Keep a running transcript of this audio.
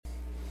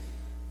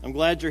I'm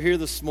glad you're here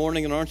this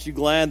morning, and aren't you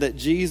glad that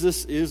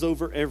Jesus is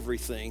over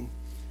everything,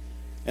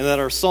 and that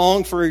our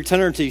song for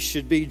eternity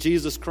should be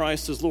Jesus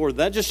Christ is Lord.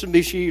 That just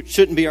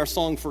shouldn't be our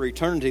song for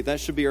eternity.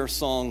 That should be our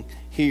song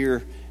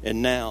here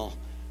and now,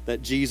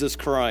 that Jesus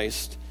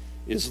Christ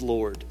is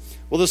Lord.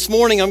 Well, this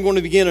morning I'm going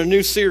to begin a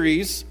new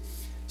series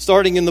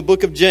starting in the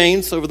book of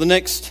James. Over the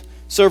next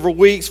several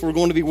weeks, we're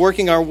going to be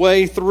working our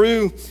way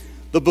through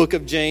the book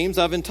of James.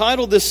 I've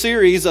entitled this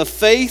series, A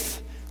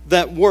Faith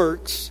That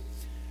Works.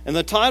 And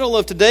the title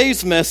of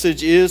today's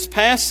message is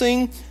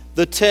Passing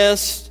the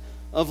Test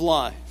of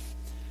Life.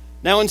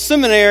 Now, in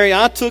seminary,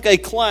 I took a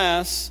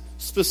class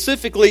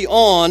specifically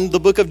on the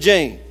book of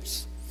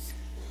James.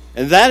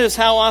 And that is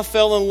how I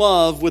fell in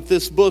love with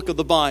this book of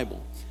the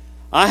Bible.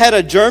 I had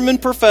a German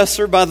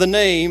professor by the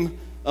name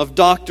of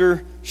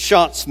Dr.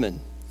 Schatzman.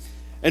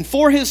 And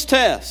for his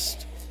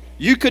test,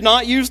 you could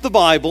not use the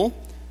Bible.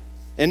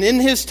 And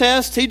in his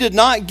test, he did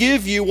not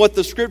give you what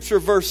the scripture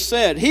verse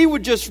said. He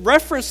would just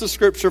reference the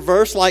scripture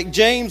verse like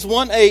James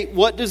 1:8.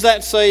 What does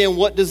that say and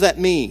what does that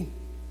mean?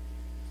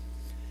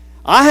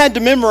 I had to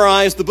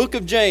memorize the book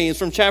of James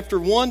from chapter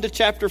 1 to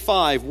chapter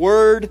 5,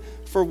 word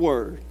for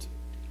word.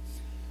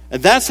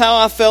 And that's how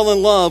I fell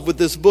in love with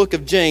this book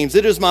of James.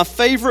 It is my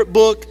favorite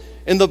book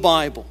in the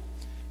Bible.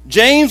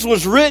 James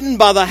was written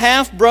by the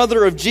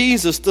half-brother of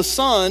Jesus, the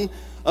son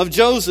of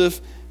Joseph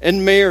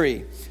and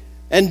Mary.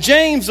 And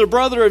James, the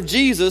brother of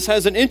Jesus,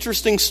 has an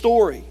interesting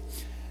story.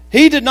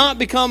 He did not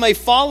become a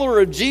follower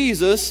of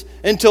Jesus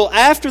until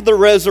after the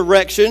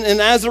resurrection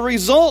and as a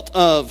result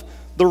of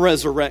the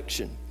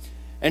resurrection.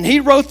 And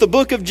he wrote the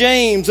book of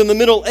James in the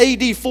middle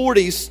AD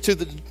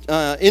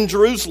 40s in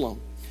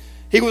Jerusalem.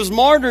 He was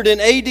martyred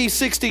in AD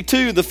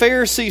 62. The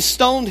Pharisees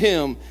stoned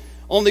him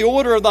on the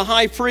order of the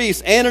high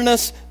priest,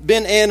 Ananus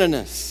ben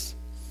Ananus.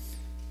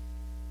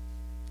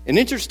 And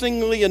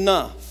interestingly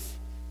enough,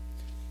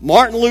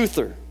 Martin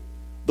Luther,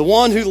 the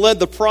one who led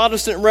the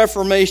Protestant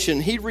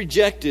Reformation, he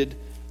rejected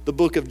the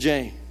book of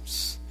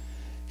James.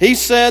 He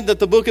said that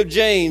the book of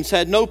James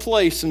had no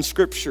place in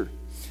Scripture.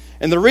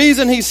 And the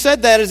reason he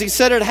said that is he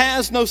said it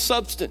has no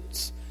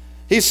substance.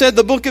 He said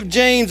the book of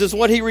James is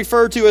what he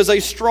referred to as a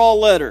straw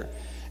letter.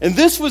 And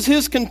this was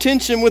his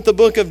contention with the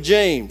book of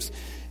James.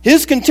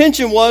 His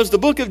contention was the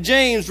book of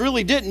James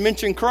really didn't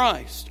mention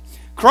Christ.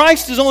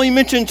 Christ is only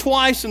mentioned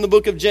twice in the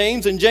book of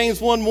James, in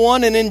James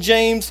 1:1 and in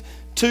James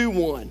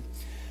 2:1.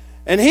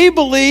 And he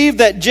believed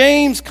that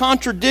James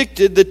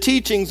contradicted the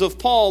teachings of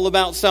Paul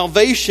about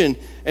salvation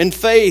and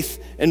faith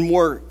and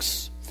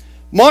works.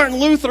 Martin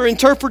Luther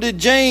interpreted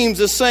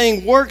James as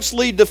saying works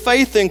lead to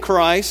faith in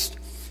Christ,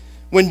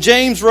 when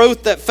James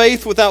wrote that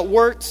faith without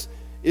works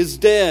is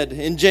dead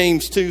in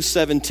James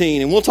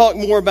 2:17. And we'll talk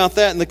more about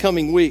that in the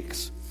coming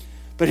weeks.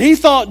 But he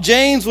thought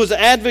James was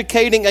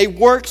advocating a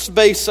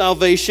works-based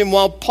salvation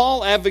while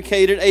Paul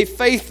advocated a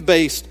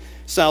faith-based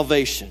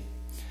salvation.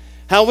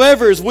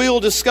 However, as we'll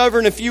discover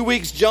in a few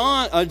weeks,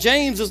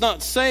 James is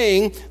not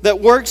saying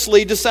that works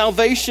lead to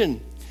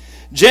salvation.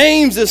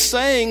 James is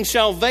saying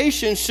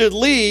salvation should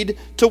lead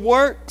to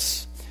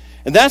works.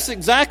 And that's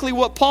exactly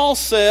what Paul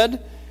said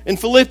in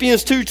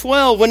Philippians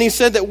 2:12 when he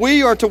said that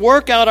we are to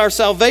work out our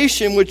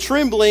salvation with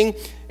trembling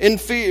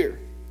and fear.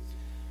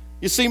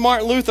 You see,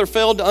 Martin Luther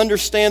failed to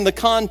understand the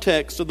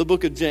context of the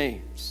book of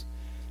James.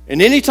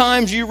 And any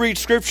times you read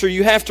Scripture,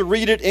 you have to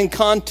read it in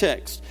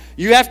context.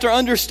 You have to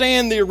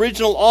understand the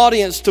original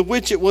audience to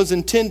which it was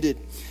intended.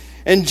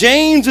 And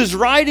James is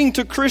writing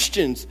to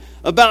Christians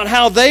about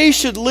how they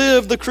should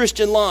live the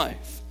Christian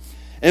life.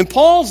 And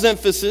Paul's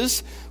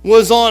emphasis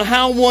was on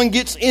how one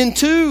gets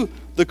into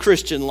the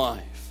Christian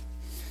life.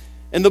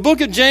 And the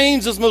book of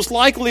James is most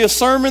likely a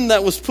sermon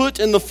that was put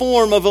in the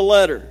form of a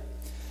letter.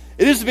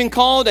 It has been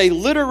called a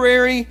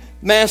literary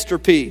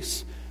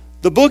masterpiece.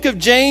 The book of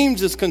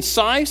James is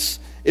concise,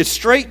 it's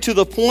straight to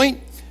the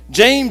point.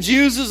 James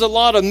uses a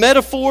lot of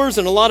metaphors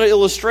and a lot of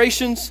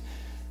illustrations.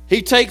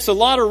 He takes a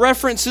lot of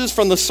references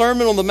from the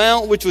Sermon on the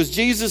Mount, which was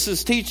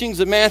Jesus' teachings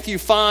in Matthew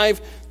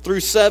 5 through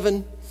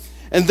 7.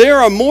 And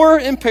there are more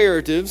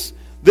imperatives,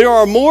 there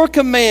are more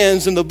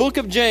commands in the book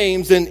of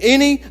James than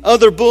any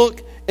other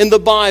book in the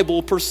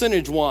Bible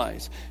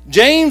percentage-wise.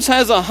 James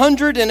has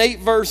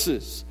 108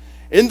 verses.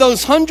 In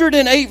those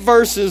 108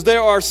 verses,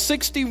 there are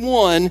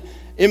 61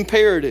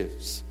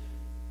 imperatives.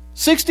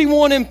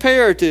 61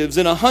 imperatives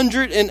in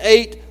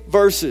 108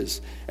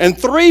 verses. And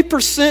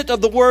 3% of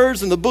the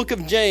words in the book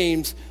of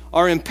James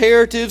are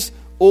imperatives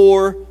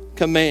or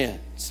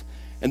commands.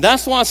 And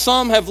that's why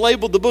some have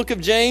labeled the book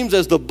of James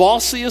as the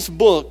bossiest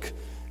book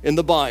in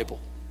the Bible.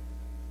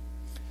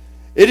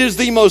 It is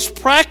the most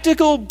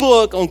practical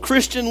book on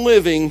Christian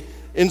living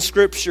in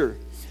Scripture.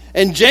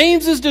 And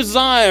James's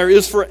desire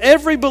is for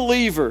every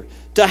believer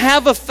to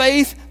have a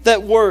faith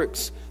that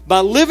works by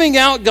living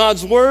out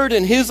God's word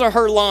in his or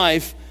her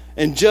life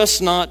and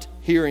just not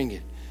hearing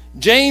it.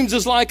 James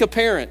is like a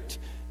parent.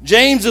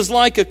 James is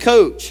like a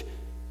coach.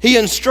 He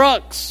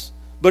instructs,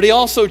 but he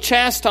also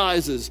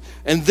chastises,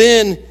 and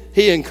then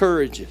he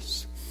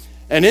encourages.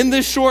 And in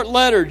this short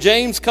letter,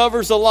 James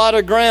covers a lot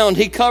of ground.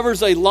 He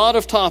covers a lot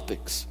of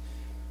topics.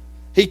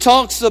 He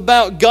talks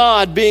about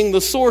God being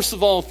the source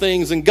of all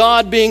things and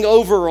God being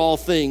over all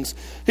things.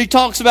 He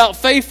talks about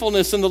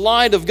faithfulness in the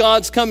light of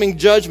God's coming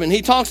judgment.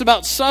 He talks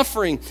about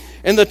suffering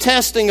and the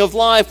testing of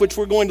life, which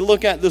we're going to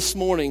look at this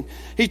morning.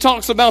 He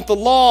talks about the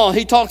law.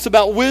 He talks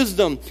about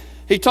wisdom.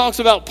 He talks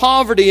about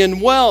poverty and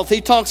wealth.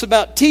 He talks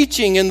about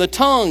teaching and the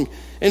tongue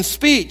and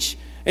speech.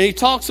 And he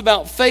talks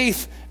about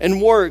faith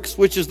and works,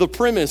 which is the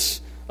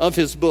premise of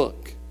his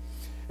book.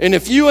 And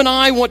if you and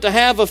I want to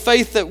have a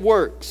faith that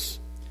works,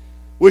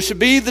 which should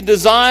be the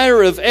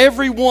desire of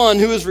everyone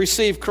who has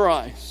received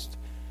Christ,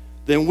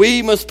 then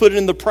we must put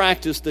into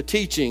practice the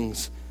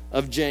teachings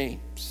of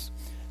James.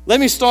 Let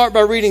me start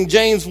by reading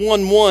James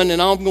 1:1,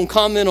 and I'm going to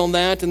comment on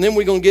that, and then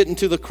we're going to get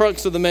into the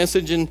crux of the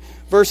message in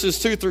verses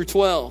 2 through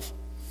 12.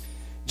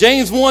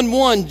 James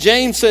 1:1,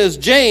 James says,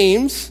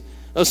 James,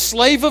 a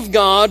slave of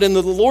God and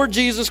of the Lord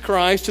Jesus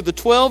Christ, to the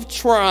 12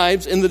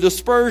 tribes in the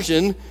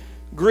dispersion,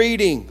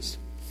 greetings.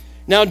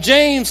 Now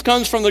James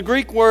comes from the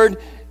Greek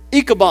word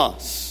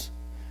Ichabos.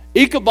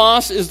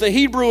 Ichabos is the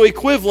Hebrew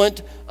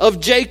equivalent of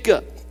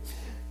Jacob.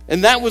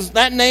 And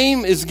that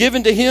name is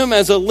given to him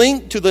as a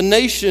link to the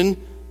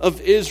nation of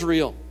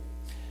Israel.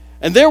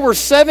 And there were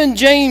 7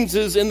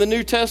 Jameses in the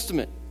New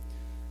Testament.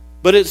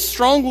 But it's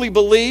strongly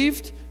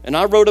believed, and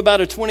I wrote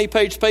about a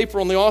 20-page paper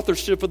on the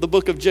authorship of the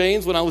book of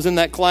James when I was in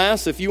that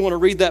class. If you want to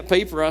read that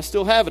paper, I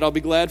still have it. I'll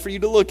be glad for you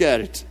to look at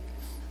it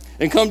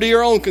and come to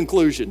your own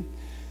conclusion.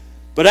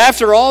 But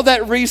after all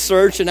that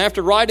research and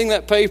after writing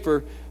that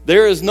paper,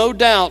 there is no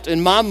doubt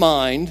in my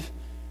mind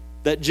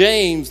that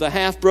James, the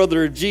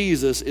half-brother of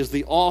Jesus, is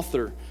the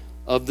author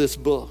of this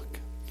book.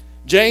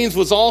 James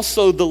was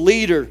also the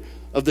leader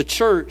of the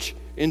church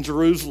in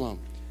Jerusalem.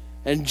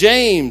 And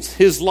James,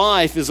 his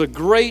life is a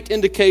great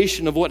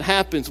indication of what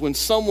happens when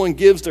someone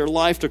gives their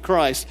life to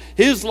Christ.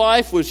 His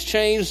life was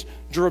changed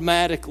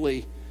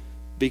dramatically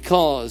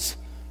because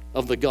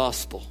of the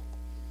gospel.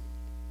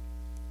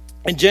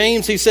 And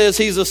James, he says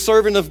he's a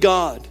servant of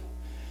God.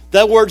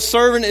 That word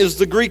servant is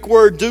the Greek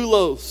word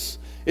doulos.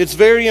 It's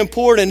very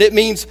important. It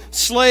means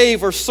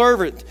slave or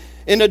servant.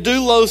 And a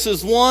doulos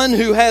is one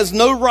who has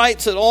no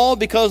rights at all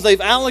because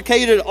they've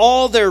allocated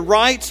all their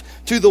rights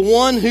to the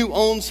one who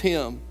owns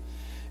him.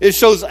 It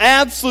shows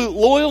absolute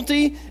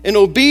loyalty and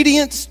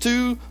obedience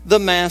to the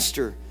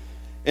master.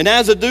 And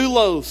as a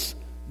doulos,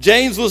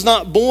 James was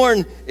not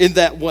born in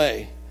that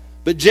way.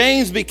 But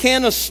James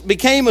became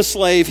a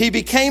slave. He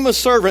became a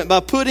servant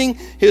by putting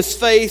his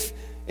faith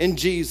in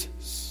Jesus.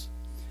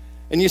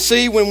 And you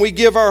see, when we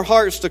give our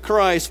hearts to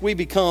Christ, we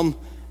become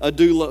a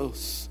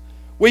doulos.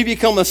 We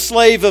become a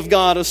slave of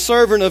God, a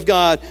servant of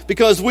God,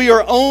 because we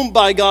are owned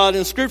by God.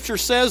 And Scripture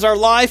says our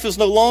life is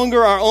no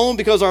longer our own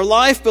because our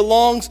life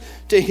belongs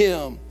to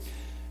Him.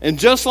 And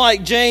just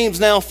like James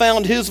now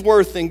found his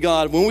worth in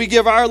God, when we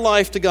give our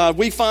life to God,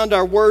 we find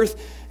our worth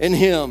in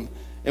Him.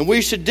 And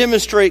we should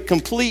demonstrate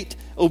complete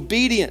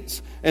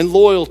obedience and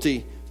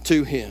loyalty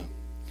to Him.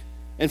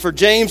 And for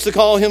James to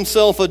call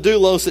himself a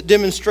doulos, it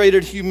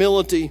demonstrated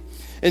humility.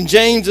 And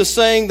James is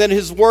saying that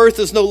his worth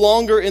is no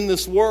longer in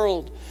this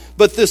world,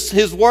 but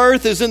his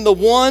worth is in the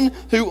one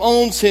who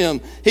owns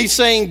him. He's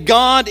saying,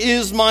 God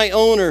is my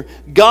owner.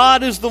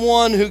 God is the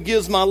one who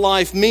gives my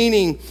life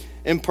meaning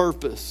and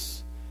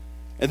purpose.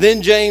 And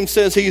then James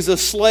says he's a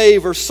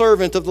slave or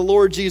servant of the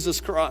Lord Jesus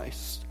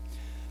Christ.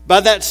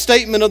 By that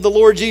statement of the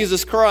Lord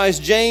Jesus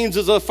Christ, James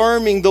is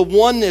affirming the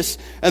oneness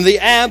and the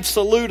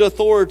absolute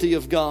authority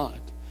of God.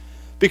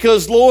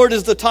 Because Lord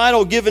is the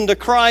title given to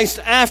Christ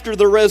after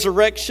the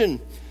resurrection.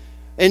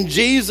 And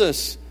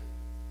Jesus,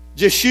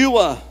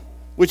 Yeshua,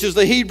 which is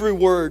the Hebrew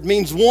word,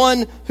 means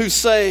one who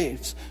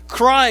saves.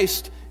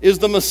 Christ is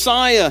the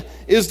Messiah,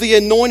 is the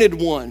anointed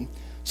one.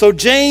 So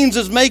James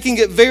is making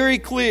it very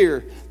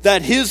clear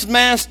that his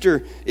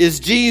master is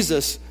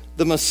Jesus,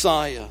 the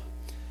Messiah.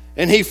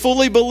 And he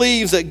fully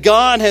believes that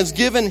God has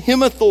given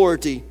him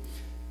authority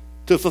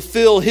to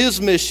fulfill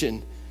his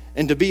mission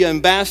and to be an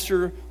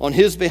ambassador on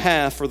his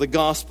behalf for the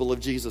gospel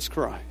of Jesus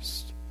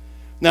Christ.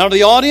 Now, to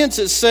the audience,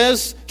 it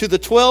says to the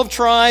 12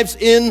 tribes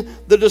in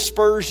the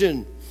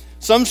dispersion.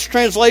 Some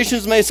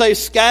translations may say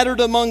scattered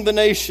among the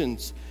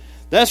nations.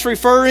 That's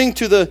referring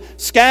to the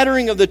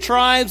scattering of the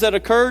tribes that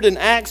occurred in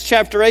Acts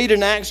chapter 8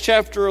 and Acts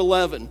chapter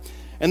 11.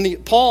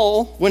 And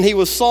Paul, when he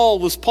was Saul,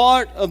 was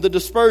part of the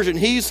dispersion.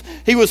 He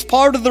was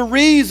part of the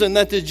reason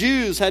that the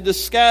Jews had to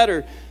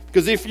scatter.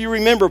 Because if you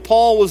remember,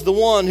 Paul was the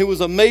one who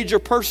was a major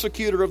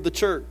persecutor of the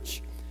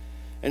church.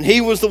 And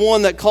he was the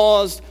one that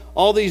caused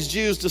all these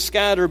Jews to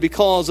scatter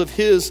because of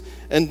his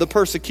and the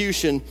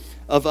persecution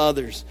of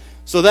others.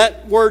 So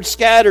that word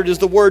scattered is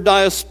the word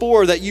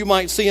diaspora that you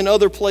might see in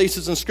other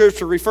places in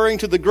Scripture, referring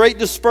to the great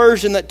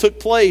dispersion that took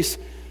place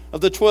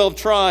of the 12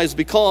 tribes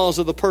because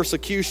of the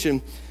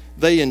persecution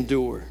they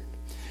endured.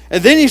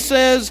 And then he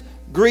says,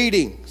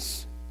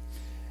 greetings.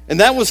 And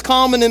that was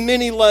common in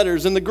many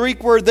letters. And the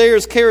Greek word there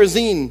is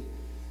charizin.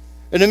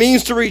 And it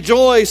means to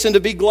rejoice and to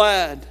be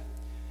glad.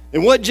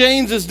 And what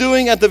James is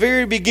doing at the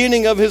very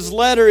beginning of his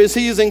letter is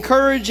he is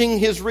encouraging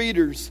his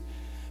readers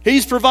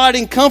He's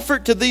providing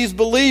comfort to these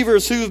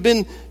believers who have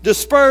been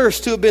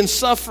dispersed, who have been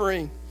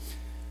suffering.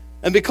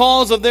 And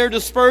because of their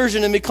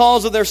dispersion and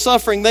because of their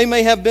suffering, they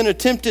may have been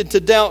tempted to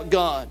doubt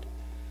God.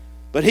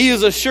 But He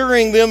is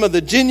assuring them of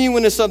the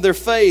genuineness of their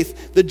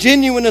faith, the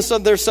genuineness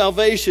of their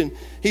salvation.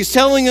 He's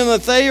telling them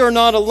that they are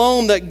not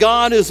alone, that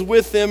God is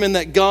with them and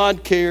that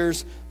God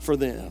cares for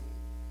them.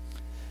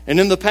 And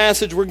in the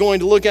passage we're going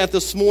to look at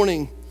this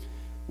morning,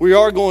 we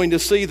are going to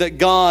see that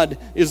God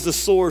is the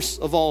source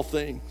of all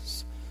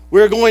things.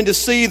 We're going to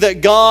see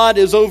that God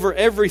is over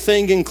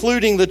everything,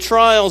 including the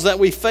trials that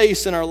we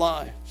face in our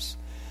lives.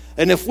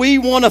 And if we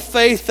want a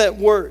faith that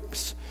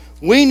works,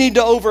 we need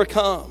to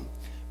overcome.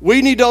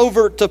 We need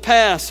to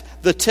pass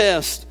the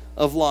test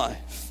of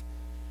life.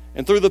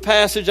 And through the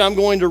passage I'm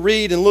going to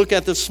read and look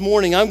at this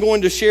morning, I'm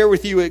going to share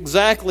with you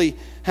exactly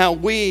how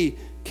we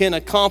can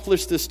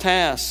accomplish this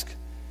task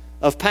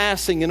of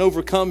passing and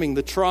overcoming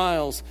the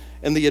trials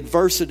and the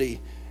adversity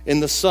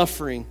and the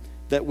suffering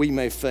that we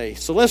may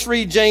face. So let's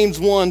read James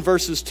 1,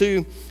 verses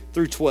 2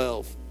 through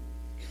 12.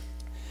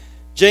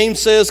 James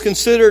says,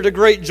 "Consider it a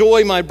great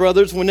joy, my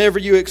brothers, whenever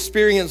you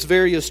experience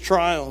various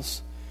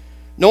trials,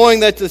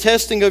 knowing that the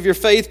testing of your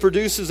faith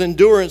produces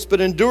endurance,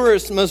 but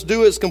endurance must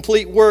do its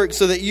complete work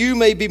so that you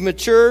may be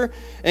mature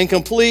and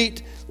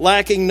complete,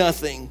 lacking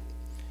nothing.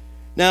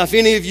 Now, if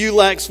any of you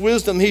lacks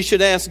wisdom, he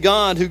should ask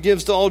God, who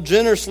gives to all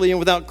generously and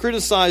without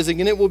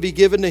criticizing, and it will be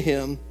given to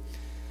him.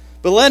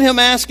 But let him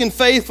ask in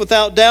faith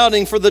without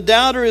doubting, for the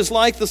doubter is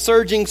like the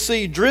surging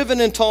sea, driven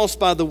and tossed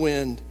by the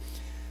wind.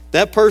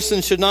 That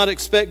person should not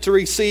expect to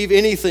receive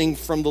anything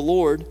from the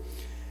Lord.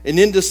 An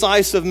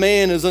indecisive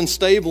man is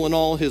unstable in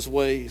all his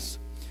ways.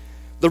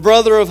 The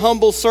brother of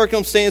humble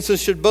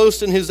circumstances should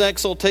boast in his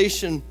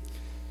exaltation,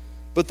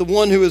 but the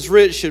one who is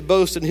rich should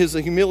boast in his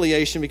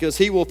humiliation, because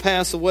he will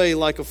pass away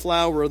like a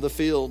flower of the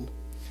field.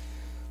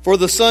 For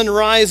the sun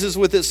rises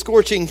with its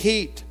scorching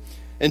heat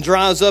and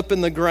dries up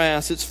in the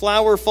grass. Its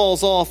flower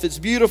falls off. Its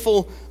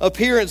beautiful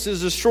appearance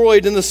is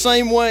destroyed. In the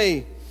same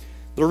way,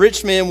 the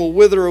rich man will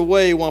wither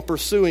away while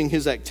pursuing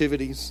his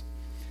activities.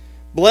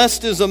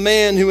 Blessed is a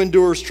man who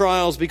endures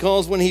trials,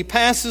 because when he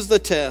passes the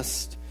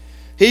test,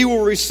 he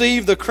will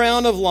receive the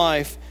crown of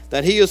life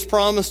that he has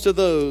promised to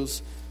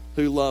those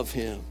who love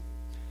him."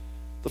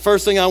 The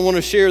first thing I want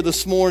to share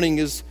this morning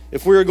is,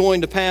 if we're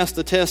going to pass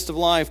the test of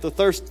life, the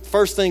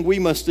first thing we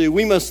must do,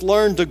 we must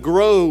learn to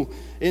grow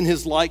in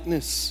his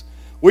likeness.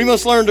 We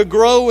must learn to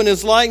grow in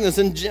his likeness.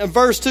 In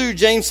verse 2,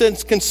 James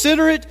says,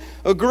 "Consider it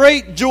a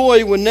great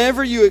joy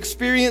whenever you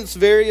experience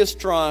various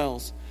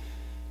trials."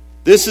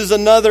 This is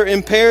another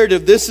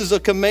imperative. This is a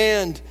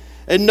command.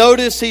 And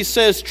notice he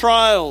says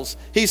trials.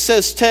 He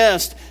says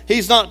test.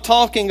 He's not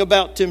talking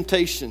about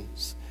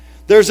temptations.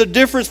 There's a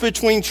difference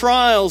between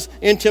trials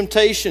and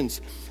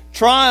temptations.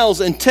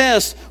 Trials and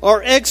tests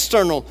are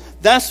external.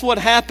 That's what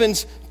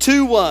happens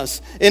to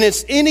us. And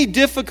it's any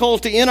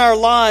difficulty in our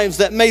lives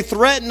that may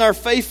threaten our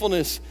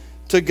faithfulness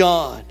to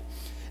God.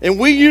 And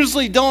we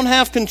usually don't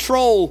have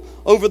control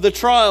over the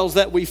trials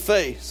that we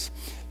face.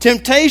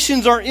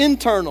 Temptations are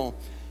internal.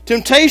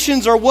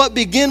 Temptations are what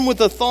begin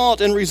with a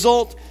thought and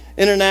result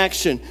in an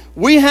action.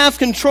 We have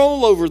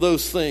control over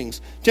those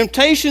things.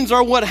 Temptations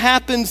are what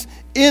happens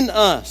in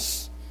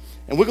us.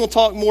 And we're going to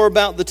talk more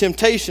about the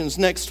temptations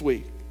next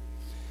week.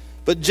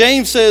 But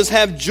James says,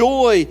 have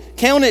joy,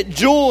 count it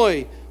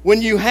joy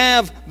when you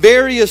have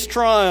various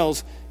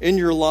trials in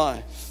your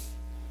life.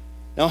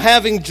 Now,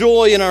 having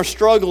joy in our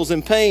struggles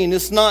and pain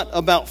is not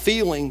about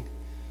feeling,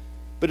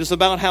 but it's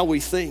about how we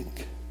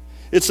think.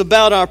 It's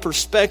about our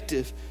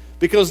perspective.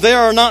 Because there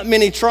are not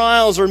many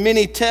trials or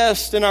many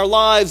tests in our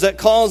lives that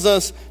cause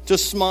us to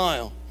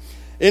smile.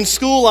 In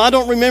school, I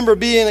don't remember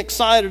being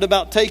excited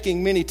about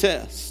taking many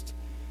tests.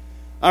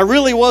 I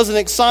really wasn't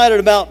excited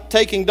about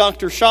taking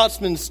Dr.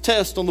 Schatzman's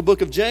test on the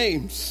book of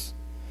James.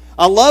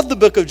 I loved the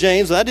book of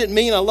James, but that didn't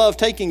mean I loved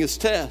taking his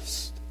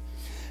test.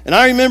 And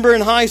I remember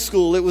in high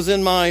school, it was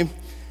in my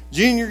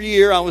junior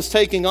year, I was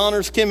taking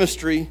honors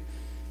chemistry.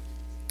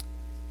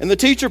 And the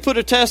teacher put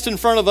a test in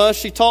front of us.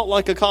 She taught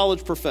like a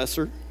college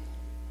professor.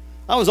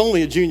 I was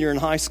only a junior in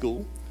high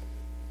school.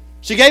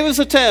 She gave us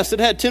a test. It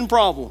had 10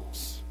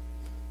 problems.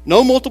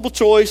 No multiple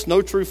choice,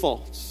 no true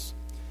false.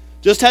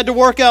 Just had to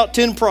work out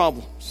 10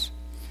 problems.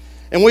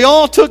 And we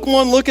all took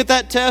one look at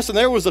that test, and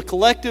there was a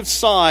collective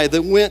sigh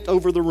that went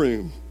over the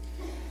room.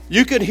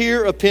 You could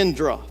hear a pin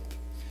drop.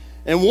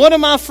 And one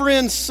of my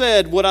friends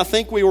said what I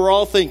think we were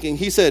all thinking.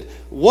 He said,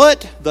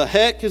 "What the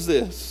heck is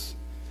this?"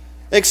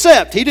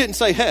 Except he didn't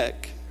say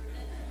heck.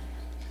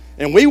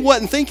 And we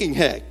wasn't thinking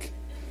heck.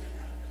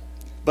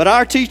 But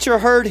our teacher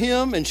heard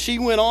him, and she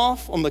went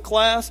off on the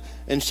class,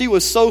 and she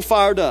was so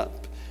fired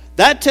up.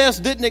 That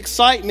test didn't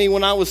excite me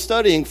when I was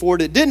studying for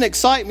it. It didn't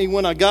excite me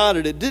when I got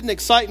it. It didn't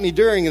excite me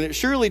during, and it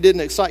surely didn't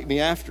excite me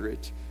after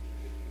it.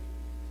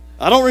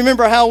 I don't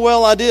remember how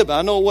well I did, but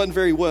I know it wasn't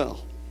very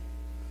well.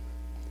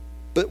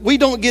 But we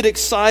don't get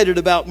excited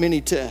about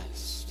many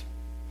tests.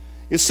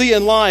 You see,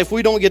 in life,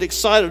 we don't get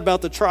excited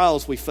about the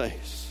trials we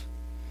face.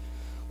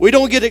 We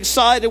don't get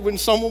excited when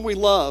someone we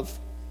love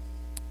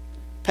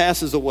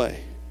passes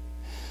away.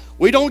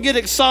 We don't get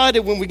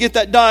excited when we get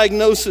that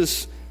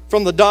diagnosis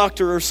from the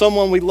doctor, or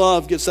someone we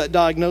love gets that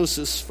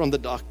diagnosis from the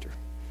doctor.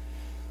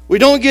 We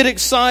don't get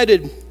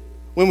excited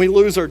when we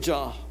lose our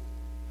job.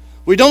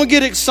 We don't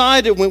get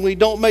excited when we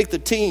don't make the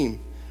team,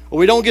 or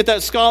we don't get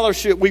that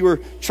scholarship we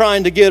were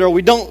trying to get, or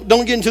we don't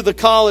get into the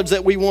college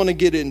that we want to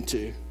get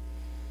into.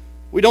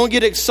 We don't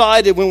get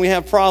excited when we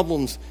have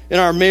problems in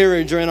our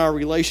marriage or in our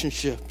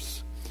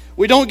relationships.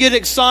 We don't get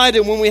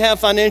excited when we have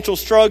financial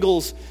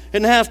struggles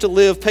and have to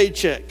live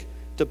paycheck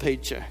to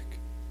paycheck.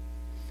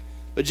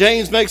 But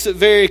James makes it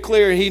very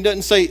clear. He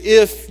doesn't say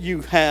if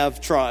you have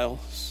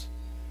trials.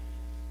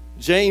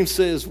 James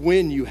says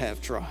when you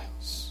have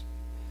trials.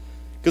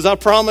 Because I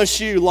promise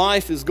you,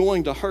 life is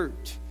going to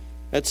hurt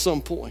at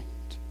some point.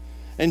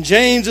 And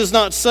James is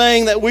not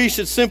saying that we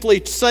should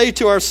simply say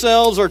to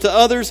ourselves or to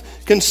others,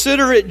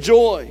 consider it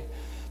joy.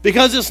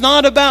 Because it's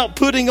not about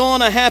putting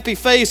on a happy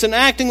face and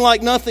acting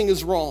like nothing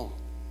is wrong.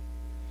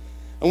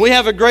 And we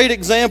have a great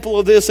example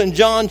of this in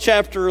John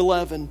chapter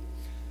 11.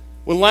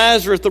 When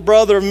Lazarus, the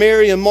brother of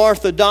Mary and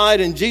Martha, died,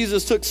 and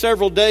Jesus took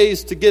several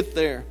days to get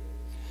there.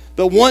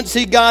 But once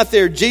he got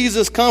there,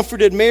 Jesus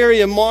comforted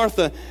Mary and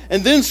Martha.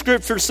 And then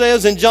Scripture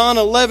says in John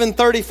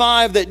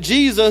 11:35 that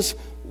Jesus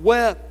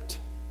wept.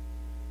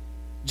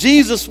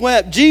 Jesus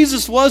wept.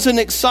 Jesus wasn't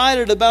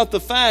excited about the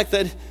fact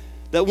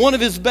that one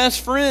of his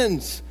best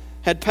friends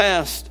had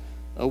passed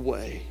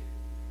away.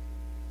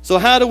 So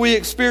how do we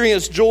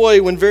experience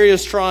joy when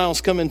various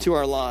trials come into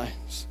our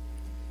lives?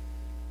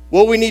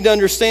 What we need to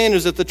understand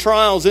is that the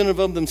trials in and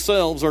of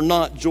themselves are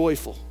not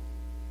joyful.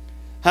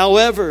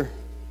 However,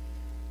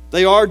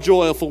 they are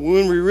joyful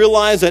when we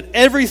realize that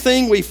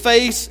everything we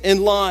face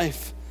in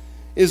life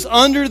is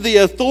under the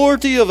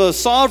authority of a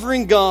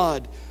sovereign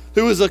God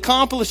who is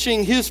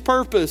accomplishing his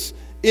purpose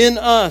in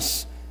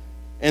us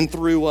and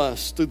through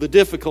us, through the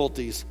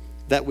difficulties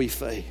that we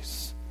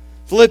face.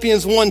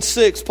 Philippians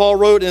 1:6, Paul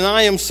wrote, "And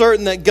I am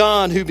certain that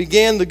God, who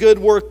began the good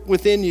work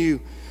within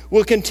you,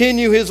 will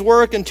continue his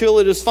work until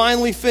it is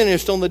finally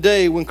finished on the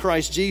day when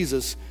Christ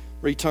Jesus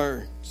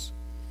returns."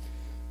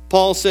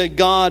 Paul said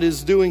God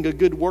is doing a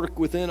good work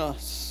within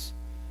us.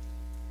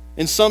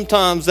 And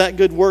sometimes that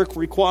good work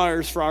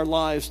requires for our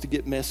lives to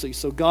get messy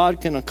so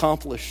God can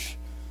accomplish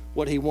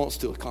what he wants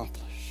to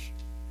accomplish.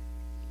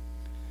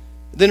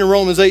 Then in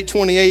Romans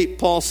 8:28,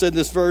 Paul said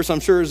this verse I'm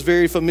sure is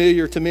very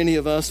familiar to many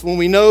of us. When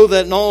we know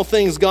that in all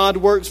things God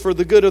works for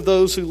the good of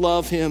those who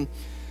love him,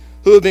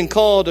 who have been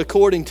called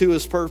according to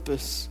his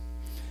purpose.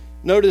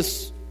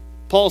 Notice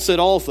Paul said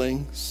all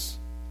things.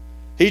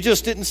 He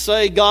just didn't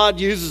say God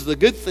uses the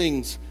good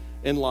things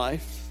in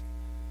life.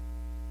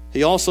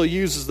 He also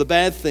uses the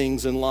bad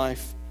things in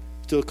life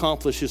to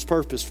accomplish his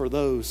purpose for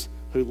those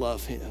who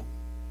love him.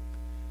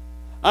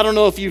 I don't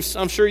know if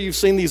I'm sure you've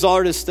seen these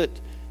artists that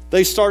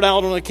they start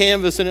out on a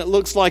canvas and it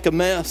looks like a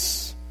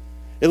mess.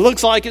 It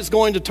looks like it's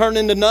going to turn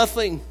into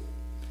nothing.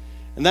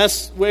 And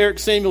that's Eric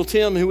Samuel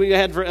Tim, who we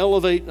had for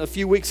Elevate a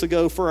few weeks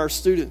ago for our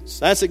students.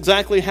 That's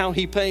exactly how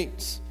he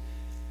paints.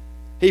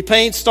 He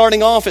paints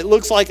starting off, it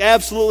looks like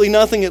absolutely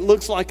nothing. It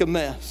looks like a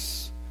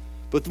mess.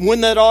 But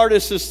when that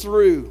artist is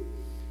through,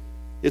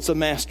 it's a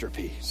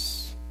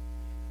masterpiece.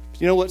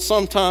 You know what?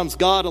 Sometimes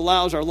God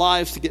allows our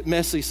lives to get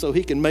messy so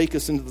he can make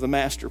us into the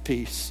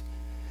masterpiece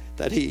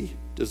that he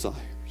desires.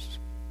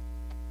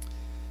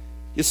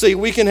 You see,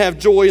 we can have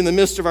joy in the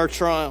midst of our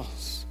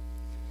trials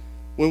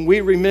when we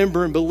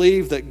remember and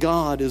believe that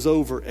God is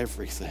over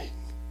everything.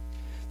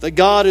 That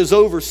God is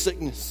over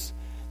sickness.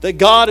 That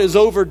God is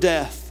over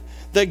death.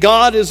 That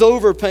God is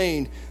over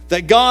pain.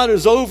 That God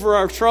is over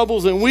our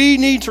troubles. And we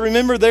need to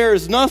remember there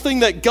is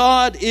nothing that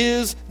God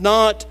is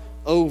not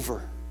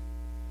over.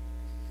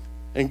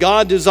 And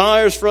God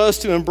desires for us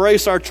to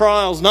embrace our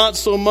trials, not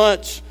so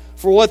much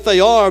for what they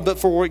are, but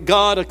for what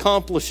God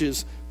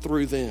accomplishes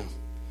through them.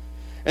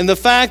 And the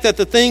fact that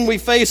the thing we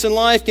face in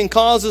life can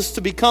cause us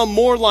to become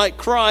more like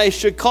Christ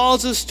should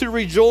cause us to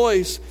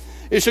rejoice.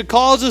 It should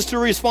cause us to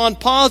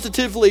respond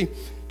positively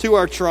to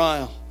our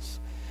trials.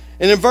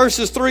 And in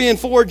verses 3 and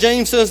 4,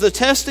 James says, the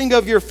testing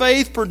of your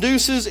faith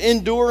produces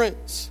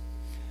endurance.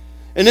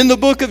 And in the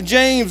book of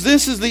James,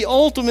 this is the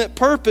ultimate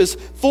purpose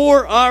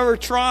for our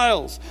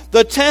trials,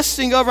 the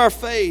testing of our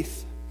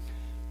faith.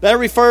 That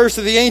refers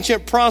to the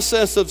ancient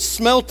process of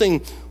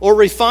smelting or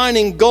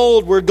refining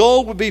gold, where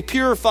gold would be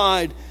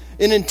purified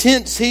in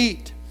intense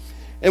heat.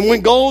 And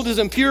when gold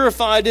is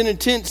purified in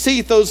intense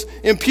heat, those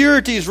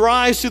impurities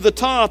rise to the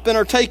top and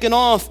are taken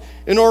off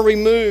and are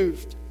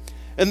removed.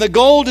 And the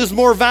gold is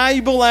more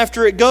valuable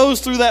after it goes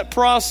through that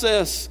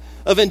process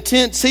of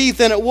intense heat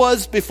than it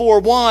was before.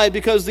 Why?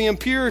 Because the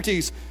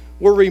impurities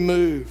were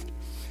removed.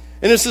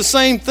 And it's the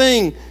same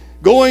thing.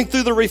 Going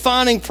through the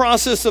refining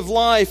process of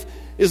life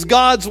is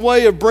God's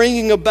way of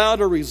bringing about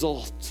a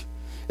result.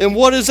 And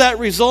what is that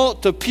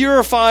result? To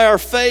purify our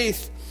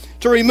faith,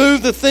 to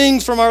remove the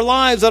things from our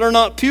lives that are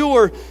not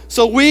pure,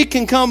 so we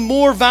can come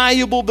more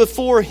valuable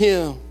before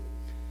Him.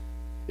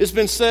 It's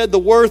been said the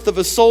worth of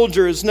a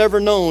soldier is never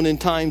known in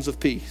times of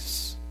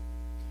peace.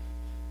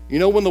 You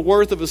know when the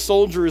worth of a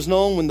soldier is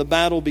known? When the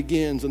battle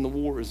begins and the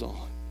war is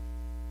on.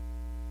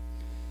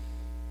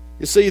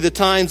 You see, the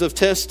times of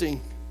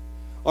testing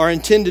are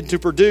intended to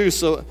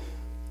produce a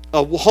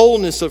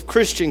wholeness of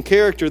Christian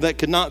character that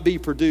could not be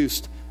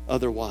produced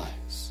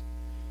otherwise.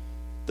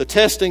 The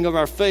testing of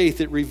our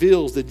faith, it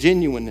reveals the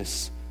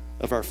genuineness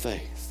of our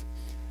faith.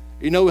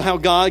 You know how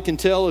God can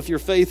tell if your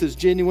faith is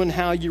genuine?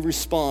 How you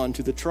respond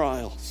to the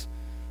trials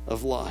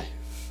of life.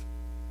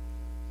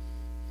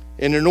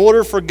 And in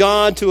order for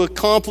God to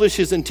accomplish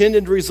His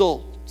intended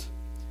result,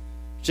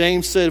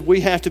 James said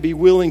we have to be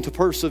willing to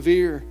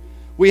persevere.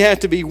 We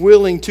have to be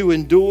willing to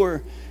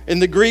endure.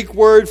 And the Greek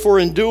word for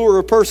endure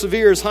or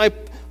persevere is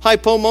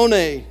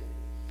hypomone.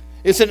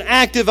 It's an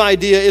active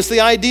idea. It's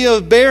the idea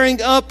of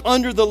bearing up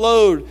under the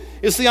load.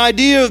 It's the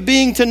idea of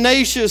being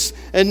tenacious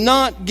and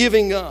not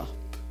giving up.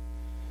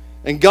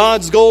 And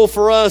God's goal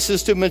for us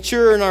is to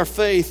mature in our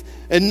faith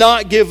and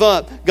not give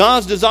up.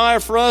 God's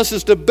desire for us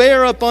is to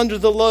bear up under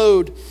the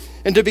load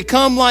and to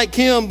become like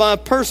Him by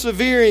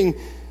persevering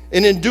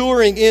and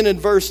enduring in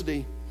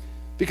adversity.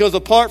 Because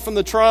apart from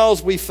the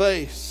trials we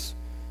face,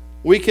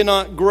 we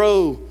cannot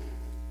grow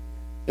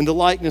in the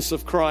likeness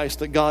of Christ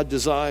that God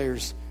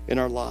desires in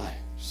our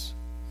lives.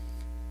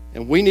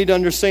 And we need to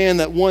understand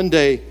that one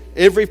day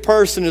every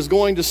person is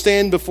going to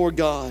stand before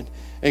God.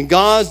 And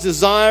God's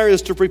desire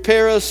is to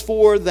prepare us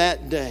for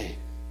that day.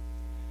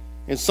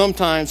 And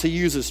sometimes He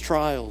uses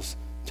trials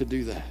to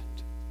do that.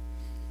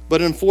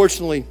 But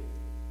unfortunately,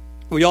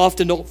 we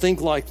often don't think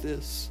like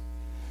this.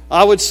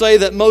 I would say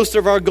that most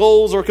of our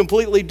goals are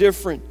completely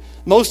different.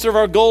 Most of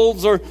our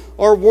goals are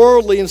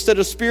worldly instead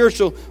of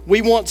spiritual.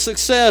 We want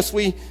success.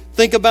 We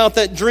think about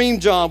that dream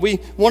job. We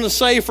want to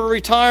save for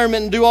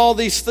retirement and do all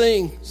these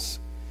things.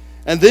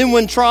 And then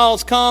when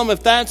trials come,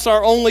 if that's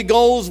our only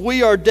goals,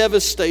 we are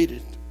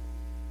devastated.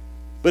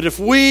 But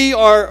if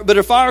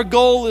our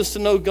goal is to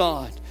know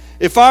God,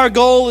 if our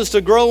goal is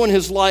to grow in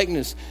His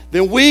likeness,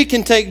 then we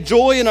can take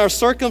joy in our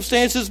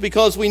circumstances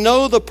because we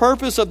know the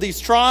purpose of these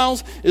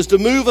trials is to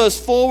move us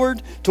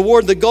forward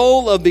toward the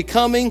goal of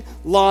becoming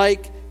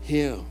like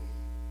Him.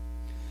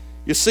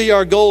 You see,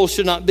 our goal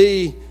should not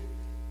be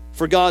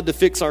for God to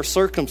fix our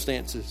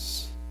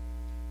circumstances,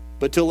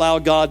 but to allow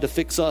God to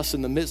fix us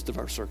in the midst of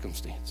our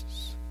circumstances.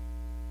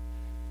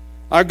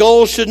 Our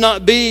goal should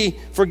not be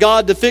for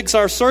God to fix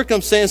our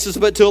circumstances,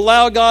 but to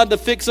allow God to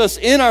fix us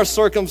in our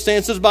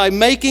circumstances by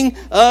making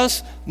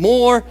us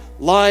more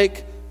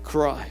like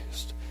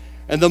Christ.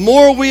 And the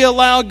more we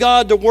allow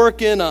God to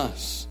work in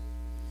us,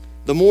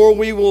 the more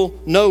we will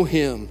know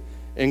Him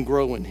and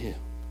grow in Him.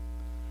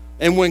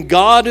 And when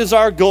God is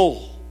our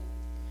goal,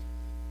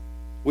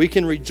 we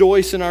can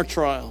rejoice in our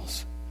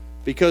trials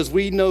because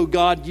we know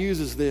God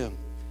uses them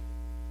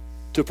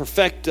to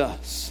perfect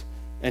us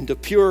and to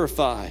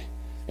purify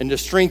and to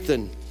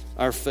strengthen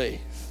our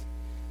faith.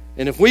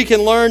 And if we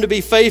can learn to be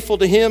faithful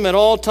to Him at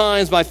all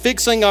times by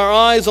fixing our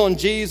eyes on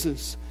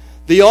Jesus,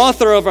 the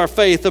author of our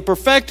faith, the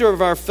perfecter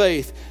of our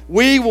faith,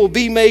 we will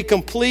be made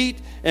complete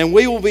and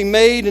we will be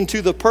made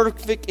into the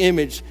perfect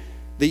image,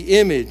 the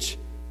image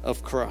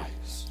of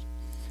Christ.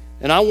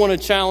 And I want to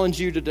challenge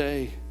you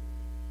today,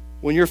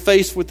 when you're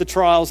faced with the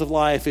trials of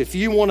life, if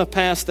you want to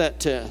pass that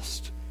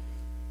test,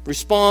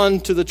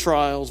 respond to the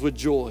trials with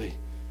joy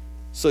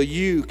so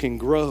you can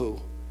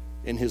grow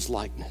in His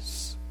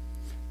likeness.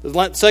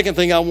 The second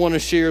thing I want to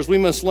share is we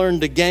must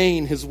learn to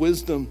gain His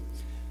wisdom.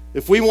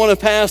 If we want to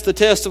pass the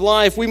test of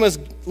life, we must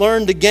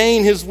learn to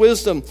gain His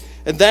wisdom.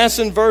 And that's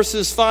in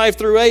verses 5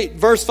 through 8.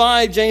 Verse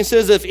 5, James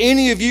says, if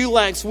any of you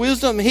lacks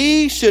wisdom,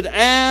 he should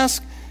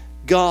ask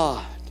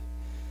God.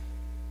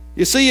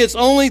 You see, it's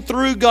only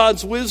through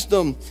God's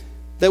wisdom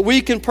that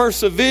we can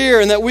persevere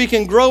and that we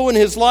can grow in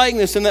His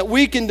likeness and that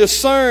we can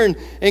discern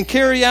and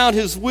carry out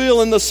His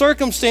will in the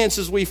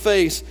circumstances we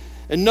face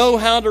and know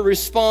how to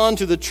respond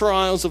to the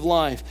trials of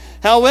life.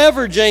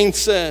 However, James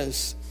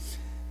says,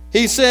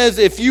 he says,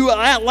 if you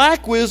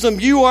lack wisdom,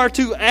 you are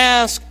to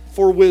ask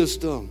for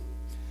wisdom.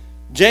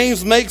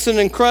 James makes an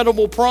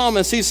incredible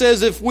promise. He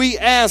says, if we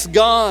ask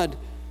God,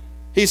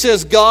 he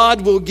says,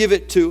 God will give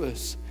it to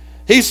us.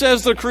 He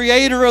says the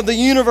creator of the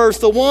universe,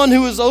 the one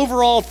who is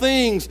over all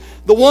things,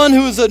 the one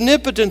who is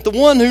omnipotent, the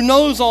one who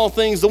knows all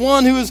things, the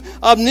one who is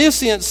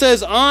omniscient,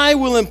 says, I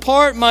will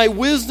impart my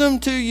wisdom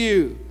to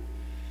you.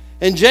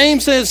 And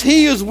James says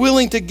He is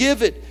willing to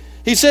give it.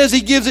 He says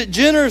He gives it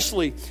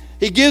generously.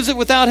 He gives it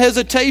without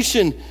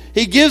hesitation.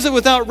 He gives it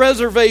without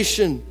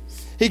reservation.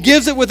 He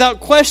gives it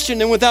without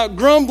question and without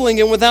grumbling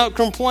and without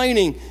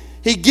complaining.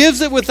 He gives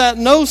it without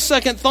no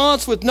second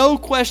thoughts, with no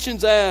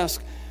questions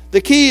asked. The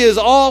key is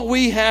all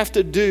we have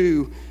to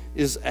do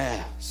is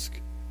ask.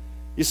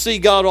 You see,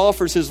 God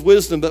offers His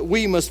wisdom, but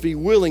we must be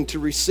willing to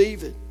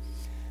receive it.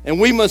 And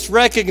we must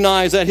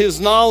recognize that His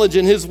knowledge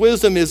and His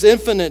wisdom is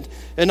infinite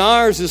and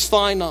ours is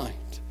finite.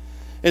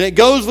 And it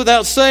goes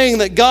without saying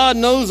that God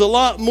knows a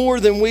lot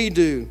more than we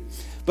do.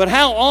 But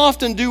how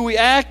often do we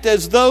act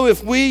as though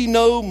if we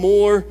know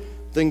more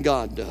than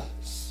God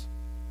does?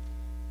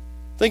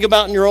 Think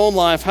about in your own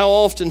life, how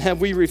often have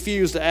we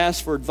refused to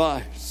ask for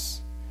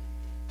advice?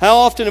 How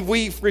often have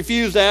we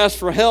refused to ask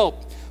for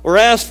help? or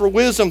ask for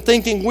wisdom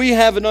thinking we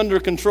have it under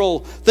control,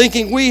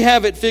 thinking we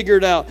have it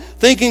figured out,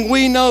 thinking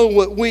we know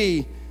what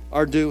we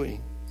are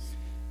doing.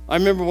 I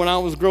remember when I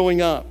was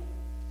growing up,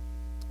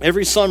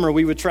 every summer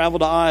we would travel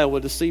to Iowa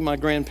to see my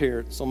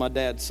grandparents on my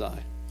dad's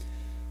side.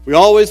 We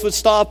always would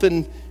stop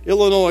in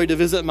Illinois to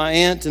visit my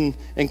aunt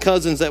and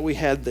cousins that we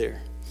had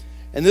there.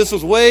 And this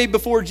was way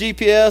before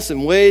GPS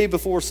and way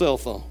before cell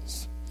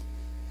phones.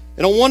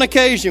 And on one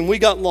occasion, we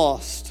got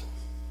lost.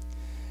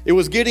 It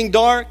was getting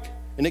dark,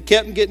 and it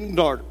kept getting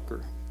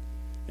darker.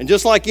 And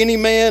just like any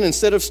man,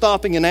 instead of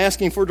stopping and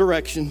asking for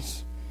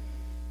directions,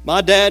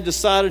 my dad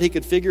decided he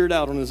could figure it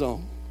out on his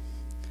own.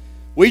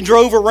 We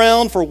drove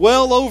around for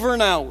well over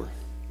an hour.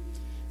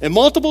 And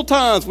multiple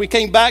times we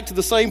came back to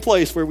the same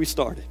place where we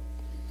started.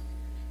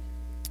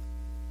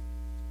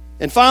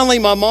 And finally,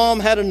 my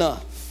mom had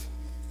enough.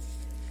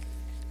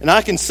 And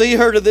I can see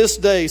her to this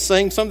day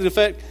saying something to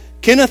the effect,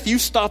 Kenneth, you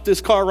stop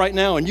this car right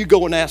now and you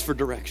go and ask for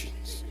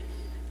directions.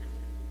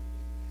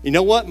 You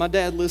know what? My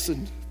dad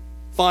listened,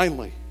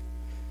 finally.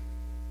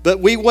 But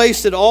we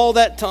wasted all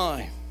that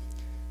time.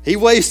 He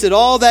wasted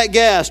all that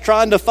gas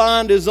trying to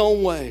find his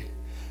own way.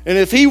 And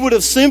if he would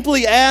have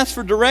simply asked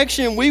for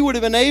direction, we would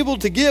have been able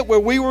to get where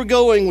we were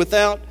going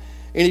without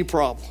any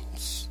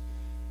problems.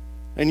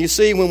 And you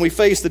see, when we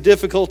face the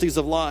difficulties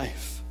of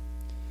life,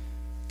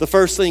 the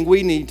first thing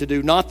we need to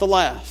do, not the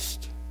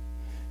last,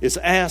 is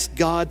ask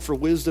God for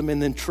wisdom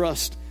and then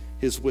trust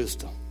His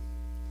wisdom.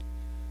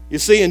 You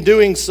see, in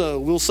doing so,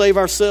 we'll save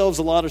ourselves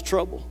a lot of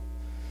trouble.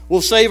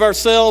 We'll save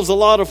ourselves a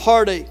lot of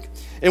heartache,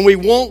 and we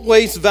won't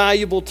waste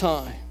valuable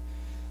time.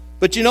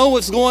 But you know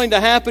what's going to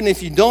happen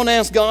if you don't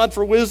ask God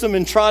for wisdom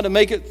and try to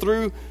make it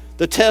through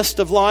the test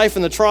of life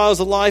and the trials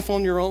of life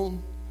on your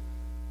own?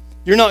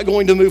 You're not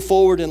going to move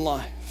forward in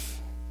life.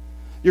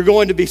 You're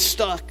going to be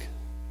stuck.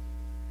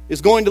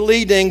 It's going to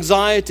lead to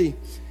anxiety.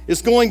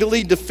 It's going to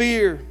lead to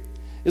fear.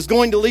 It's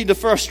going to lead to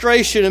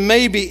frustration and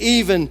maybe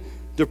even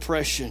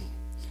depression.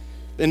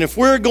 And if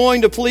we're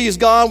going to please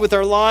God with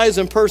our lives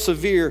and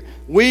persevere,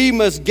 we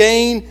must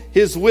gain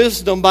His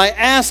wisdom by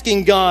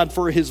asking God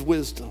for His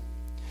wisdom.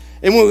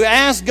 And when we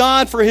ask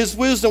God for His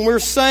wisdom, we're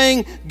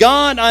saying,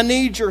 God, I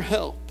need your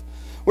help.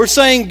 We're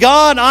saying,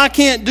 God, I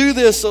can't do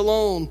this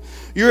alone.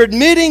 You're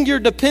admitting your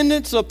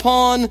dependence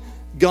upon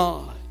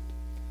God.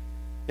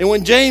 And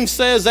when James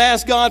says,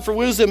 ask God for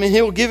wisdom and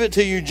He'll give it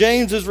to you,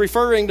 James is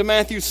referring to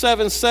Matthew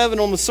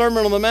 7:7 on the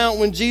Sermon on the Mount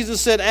when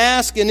Jesus said,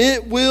 ask and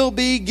it will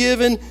be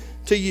given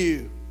to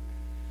you.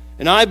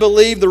 And I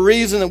believe the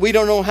reason that we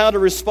don't know how to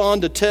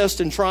respond to tests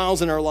and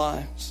trials in our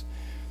lives,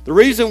 the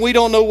reason we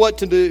don't know what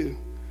to do,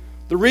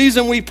 the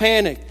reason we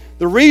panic,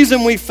 the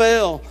reason we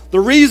fail, the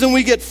reason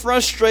we get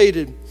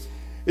frustrated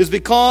is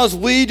because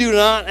we do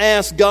not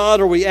ask God,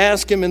 or we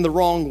ask Him in the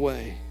wrong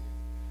way.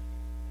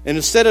 And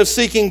instead of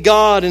seeking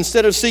God,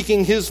 instead of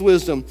seeking His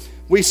wisdom,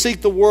 we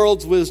seek the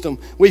world's wisdom.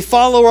 We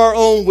follow our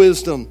own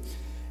wisdom.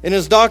 And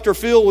as Dr.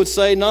 Phil would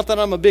say, not that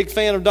I'm a big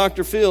fan of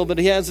Dr. Phil, but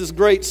he has this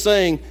great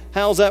saying,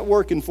 how's that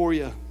working for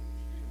you?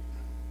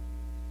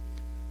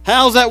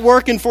 How's that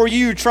working for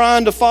you,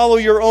 trying to follow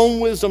your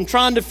own wisdom,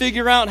 trying to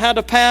figure out how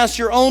to pass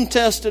your own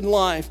test in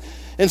life,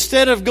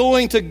 instead of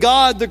going to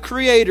God the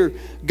Creator,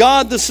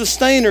 God the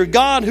Sustainer,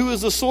 God who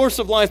is the source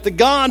of life, the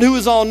God who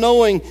is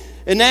all-knowing,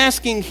 and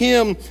asking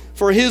Him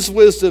for His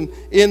wisdom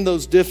in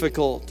those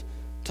difficult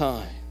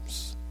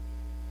times.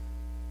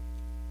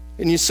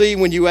 And you see,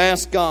 when you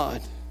ask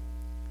God,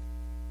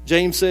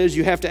 James says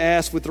you have to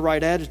ask with the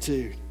right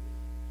attitude.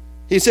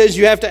 He says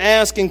you have to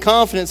ask in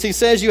confidence. He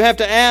says you have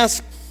to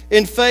ask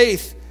in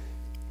faith.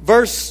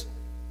 Verse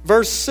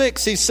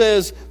 6, he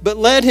says, but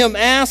let him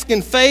ask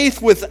in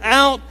faith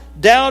without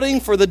doubting,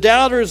 for the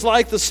doubter is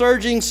like the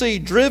surging sea,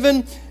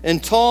 driven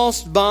and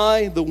tossed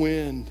by the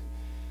wind.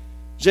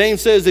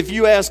 James says if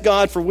you ask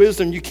God for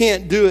wisdom, you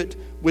can't do it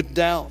with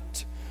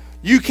doubt.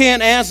 You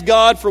can't ask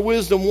God for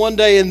wisdom one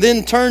day and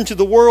then turn to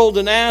the world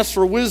and ask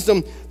for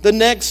wisdom the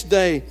next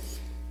day.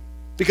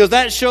 Because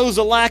that shows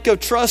a lack of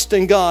trust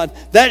in God.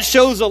 That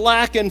shows a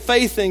lack in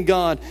faith in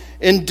God.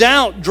 And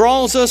doubt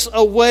draws us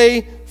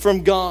away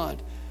from God.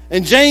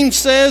 And James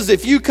says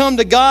if you come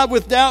to God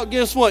with doubt,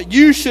 guess what?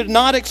 You should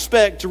not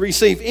expect to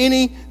receive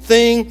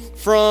anything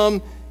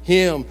from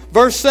Him.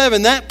 Verse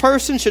 7, that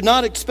person should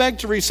not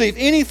expect to receive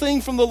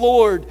anything from the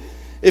Lord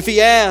if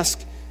he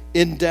asks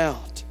in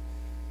doubt.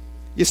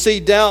 You see,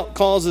 doubt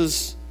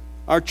causes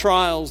our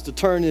trials to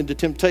turn into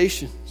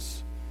temptations.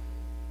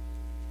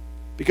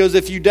 Because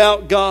if you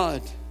doubt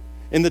God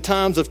in the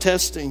times of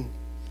testing,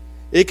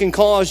 it can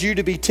cause you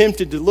to be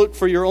tempted to look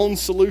for your own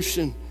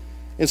solution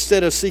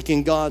instead of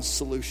seeking God's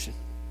solution.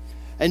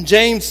 And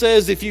James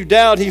says if you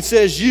doubt, he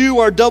says you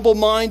are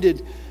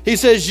double-minded. He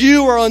says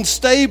you are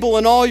unstable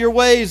in all your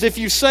ways. If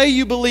you say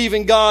you believe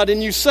in God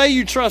and you say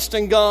you trust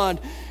in God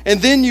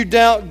and then you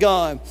doubt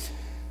God,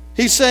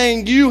 he's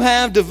saying you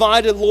have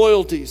divided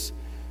loyalties.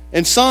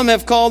 And some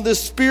have called this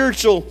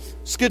spiritual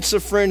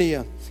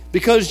schizophrenia.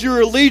 Because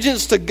your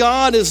allegiance to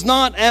God is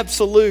not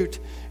absolute.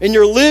 And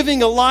you're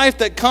living a life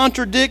that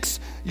contradicts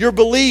your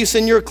beliefs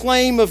and your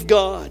claim of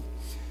God.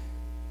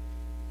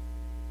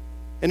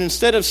 And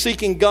instead of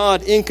seeking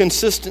God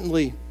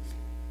inconsistently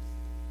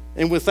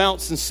and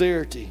without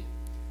sincerity,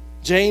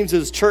 James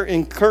is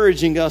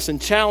encouraging us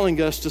and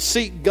challenging us to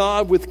seek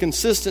God with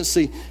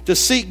consistency, to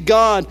seek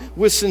God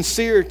with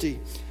sincerity.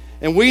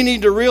 And we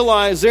need to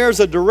realize there's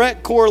a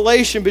direct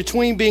correlation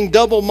between being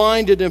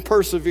double-minded and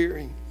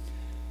persevering.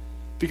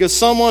 Because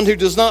someone who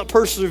does not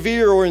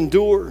persevere or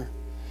endure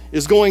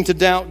is going to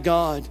doubt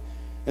God,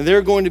 and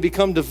they're going to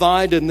become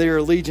divided in their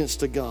allegiance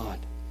to God.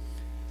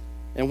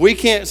 And we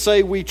can't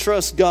say we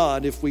trust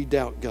God if we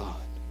doubt God.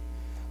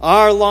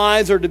 Our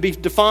lives are to be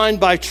defined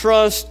by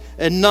trust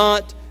and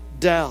not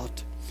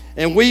doubt.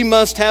 And we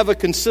must have a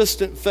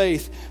consistent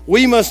faith.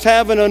 We must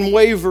have an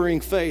unwavering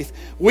faith.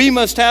 We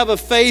must have a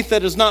faith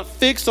that is not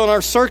fixed on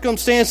our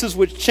circumstances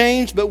which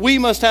change, but we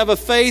must have a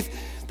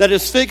faith that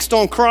is fixed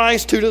on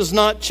Christ who does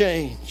not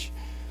change.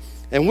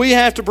 And we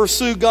have to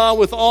pursue God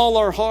with all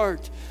our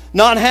heart,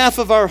 not half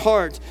of our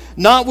heart,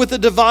 not with a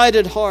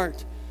divided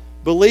heart,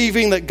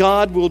 believing that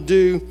God will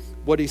do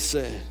what He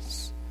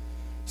says.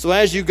 So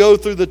as you go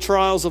through the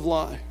trials of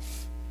life,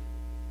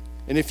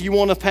 and if you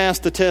want to pass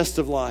the test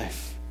of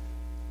life,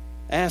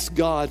 ask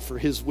God for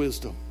His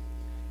wisdom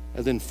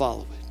and then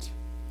follow it.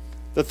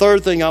 The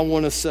third thing I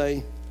want to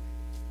say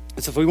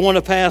is if we want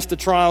to pass the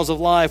trials of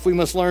life, we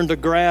must learn to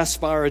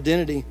grasp our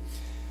identity.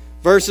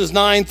 Verses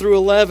 9 through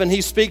 11,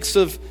 he speaks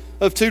of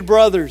two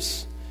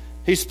brothers.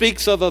 He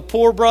speaks of a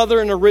poor brother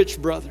and a rich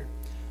brother.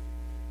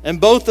 And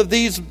both of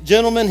these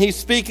gentlemen he's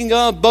speaking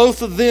of,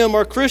 both of them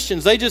are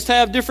Christians. They just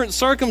have different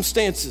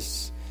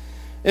circumstances.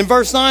 In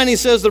verse 9 he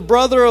says, the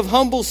brother of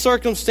humble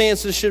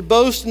circumstances should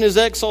boast in his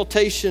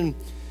exaltation.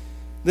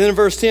 Then in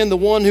verse 10, the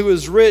one who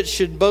is rich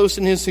should boast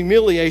in his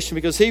humiliation,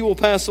 because he will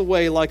pass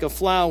away like a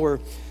flower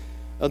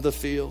of the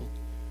field.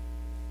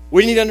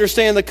 We need to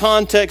understand the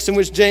context in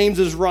which James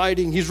is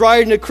writing. He's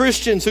writing to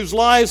Christians whose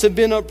lives have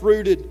been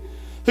uprooted,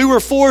 who were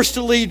forced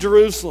to leave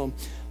Jerusalem.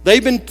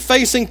 They've been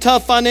facing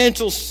tough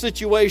financial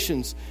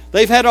situations.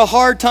 They've had a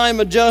hard time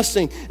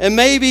adjusting. And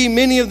maybe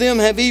many of them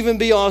have even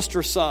been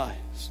ostracized.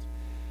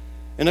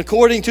 And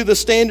according to the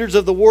standards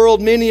of the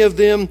world, many of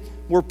them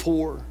were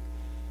poor.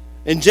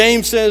 And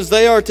James says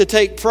they are to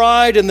take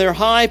pride in their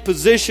high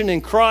position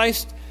in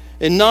Christ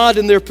and not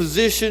in their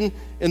position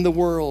in the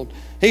world.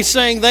 He's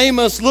saying they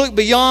must look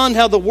beyond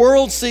how the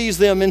world sees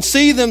them and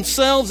see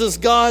themselves as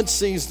God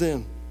sees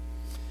them.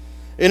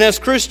 And as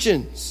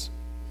Christians,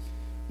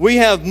 we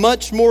have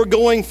much more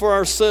going for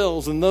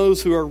ourselves than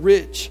those who are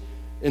rich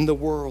in the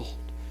world.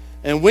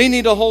 And we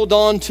need to hold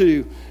on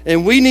to,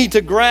 and we need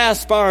to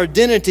grasp our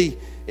identity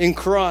in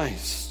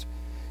Christ.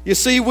 You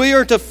see, we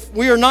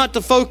are not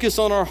to focus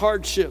on our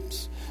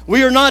hardships.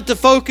 We are not to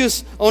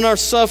focus on our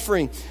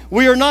suffering.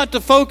 We are not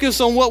to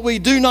focus on what we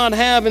do not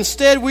have.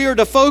 Instead, we are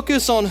to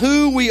focus on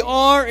who we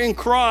are in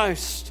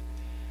Christ.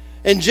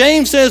 And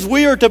James says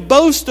we are to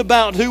boast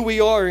about who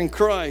we are in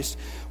Christ.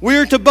 We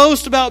are to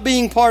boast about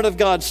being part of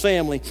God's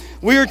family.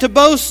 We are to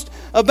boast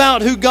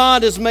about who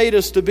God has made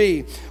us to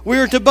be. We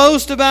are to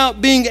boast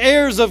about being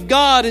heirs of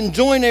God and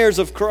joint heirs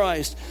of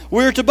Christ.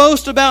 We are to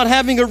boast about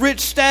having a rich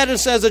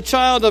status as a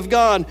child of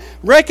God,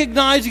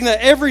 recognizing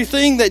that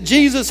everything that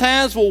Jesus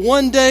has will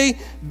one day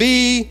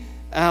be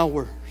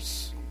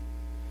ours.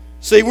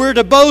 See, we're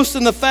to boast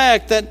in the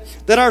fact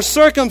that our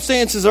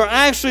circumstances are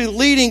actually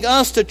leading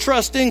us to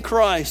trust in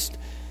Christ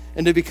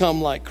and to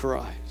become like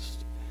Christ.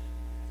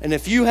 And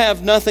if you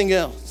have nothing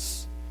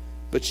else,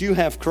 but you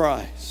have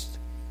Christ,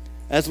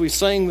 as we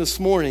sang this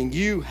morning,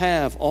 you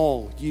have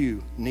all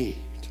you need.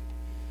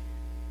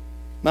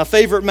 My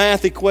favorite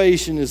math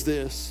equation is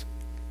this: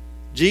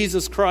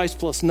 Jesus Christ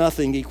plus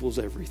nothing equals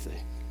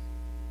everything.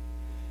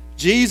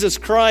 Jesus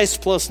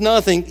Christ plus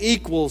nothing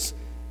equals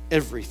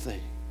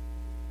everything.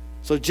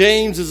 So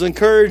James is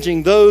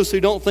encouraging those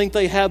who don't think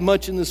they have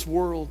much in this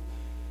world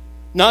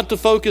not to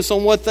focus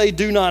on what they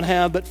do not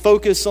have, but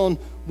focus on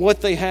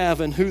what they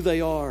have and who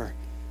they are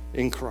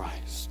in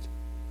Christ.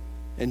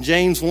 And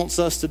James wants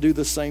us to do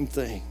the same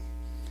thing.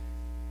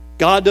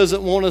 God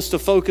doesn't want us to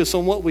focus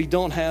on what we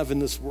don't have in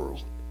this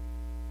world,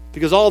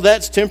 because all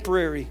that's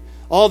temporary.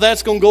 All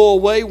that's going to go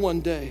away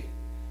one day.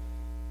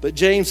 But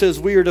James says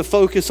we are to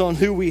focus on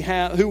who we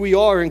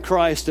are in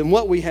Christ and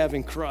what we have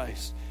in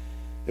Christ.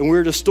 And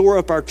we're to store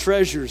up our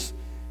treasures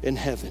in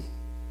heaven.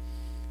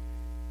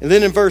 And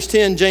then in verse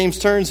 10, James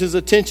turns his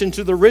attention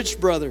to the rich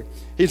brother.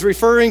 He's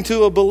referring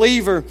to a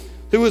believer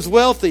who is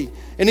wealthy.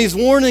 And he's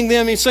warning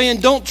them. He's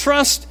saying, don't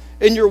trust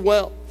in your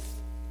wealth.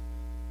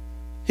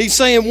 He's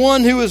saying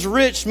one who is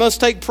rich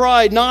must take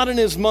pride not in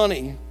his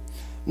money,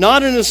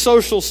 not in his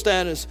social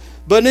status,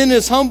 but in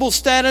his humble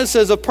status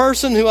as a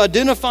person who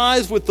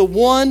identifies with the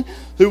one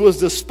who was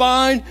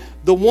despised,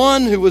 the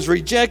one who was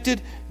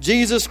rejected,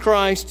 Jesus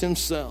Christ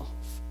himself.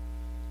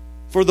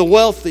 For the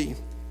wealthy,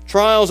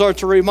 trials are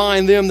to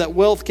remind them that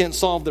wealth can't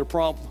solve their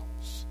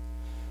problems.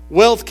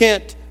 Wealth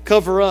can't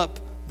cover up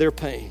their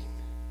pain.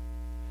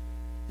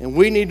 And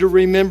we need to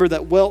remember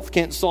that wealth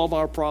can't solve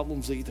our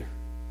problems either.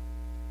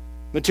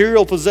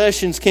 Material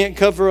possessions can't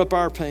cover up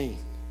our pain.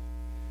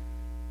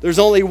 There's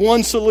only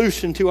one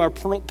solution to our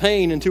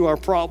pain and to our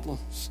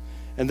problems,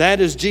 and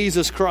that is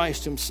Jesus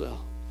Christ himself.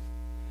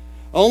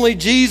 Only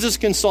Jesus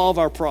can solve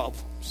our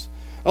problems.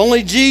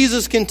 Only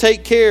Jesus can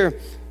take care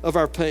of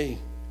our pain.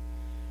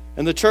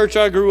 In the church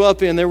I grew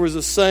up in, there was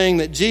a saying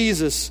that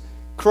Jesus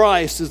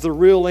Christ is the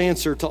real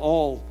answer to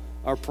all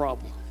our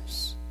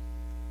problems.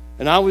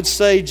 And I would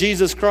say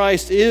Jesus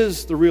Christ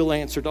is the real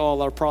answer to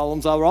all our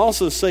problems. I would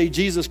also say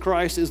Jesus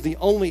Christ is the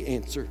only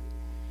answer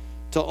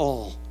to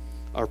all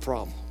our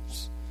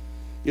problems.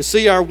 You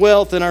see, our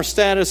wealth and our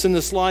status in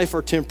this life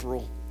are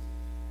temporal.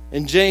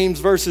 In James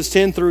verses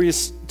 10 through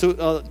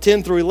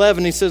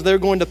 11, he says they're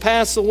going to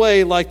pass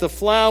away like the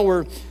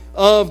flower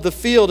of the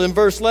field. In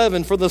verse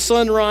 11, for the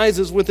sun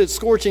rises with its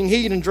scorching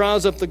heat and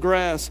dries up the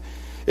grass.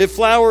 Its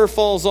flower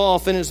falls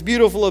off and its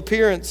beautiful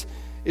appearance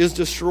is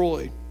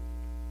destroyed.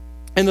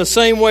 In the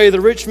same way,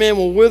 the rich man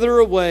will wither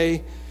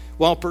away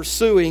while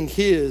pursuing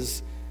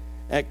his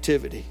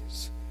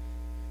activities.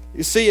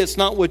 You see, it's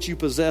not what you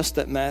possess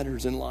that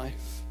matters in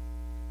life.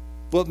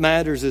 What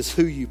matters is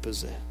who you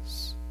possess.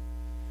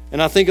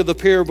 And I think of the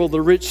parable of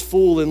the rich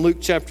fool in Luke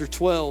chapter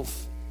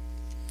 12,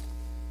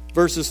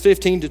 verses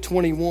 15 to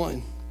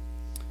 21.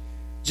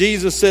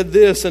 Jesus said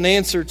this in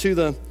answer to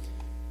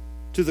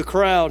the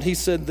crowd. He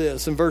said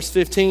this in verse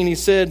 15. He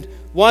said,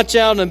 watch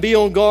out and be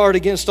on guard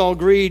against all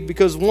greed,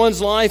 because one's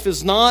life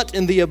is not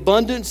in the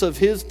abundance of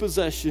his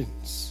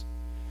possessions.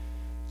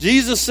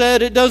 Jesus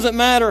said it doesn't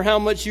matter how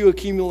much you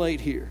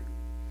accumulate here.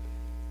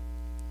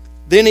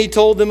 Then he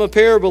told them a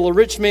parable. A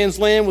rich man's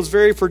land was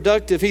very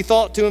productive. He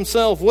thought to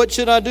himself, what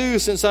should I do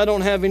since I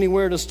don't have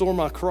anywhere to store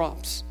my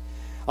crops?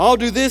 I'll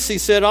do this, he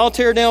said. I'll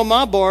tear down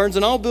my barns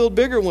and I'll build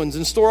bigger ones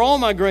and store all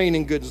my grain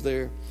and goods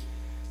there.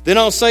 Then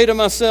I'll say to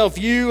myself,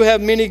 you have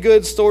many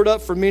goods stored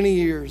up for many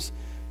years.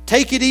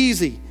 Take it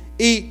easy,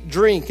 eat,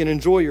 drink, and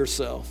enjoy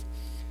yourself.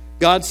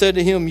 God said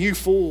to him, you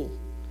fool,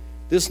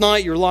 this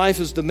night your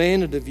life is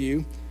demanded of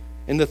you,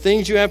 and the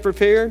things you have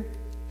prepared,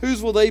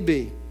 whose will they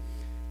be?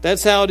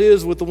 That's how it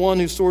is with the one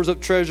who stores up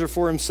treasure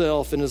for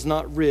himself and is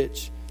not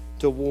rich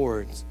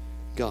towards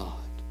God.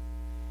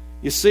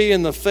 You see,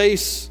 in the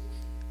face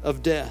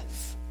of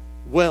death,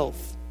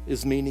 wealth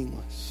is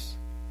meaningless.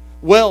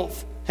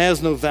 Wealth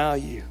has no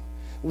value.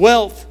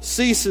 Wealth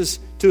ceases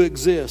to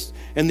exist.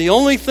 And the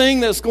only thing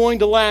that's going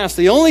to last,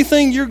 the only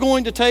thing you're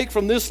going to take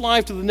from this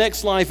life to the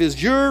next life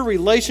is your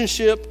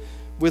relationship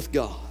with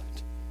God.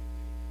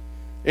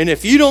 And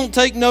if you don't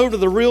take note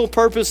of the real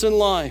purpose in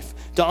life,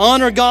 to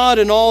honor God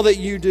in all that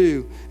you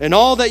do and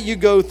all that you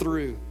go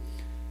through,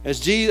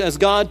 as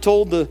God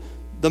told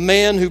the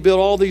man who built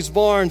all these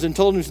barns and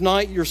told him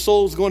tonight your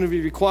soul is going to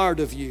be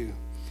required of you,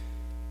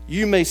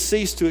 you may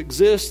cease to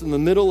exist in the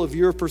middle of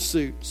your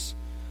pursuits,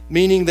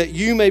 meaning that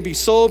you may be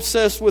so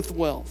obsessed with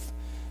wealth,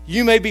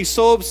 you may be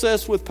so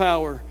obsessed with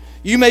power,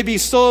 you may be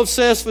so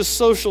obsessed with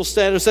social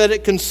status that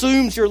it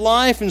consumes your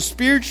life, and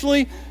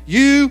spiritually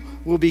you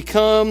will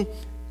become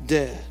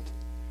dead.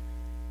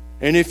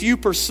 And if you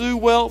pursue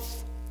wealth,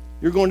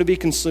 you're going to be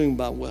consumed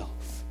by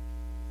wealth.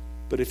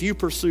 But if you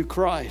pursue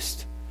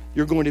Christ,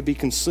 you're going to be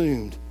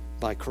consumed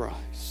by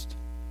Christ.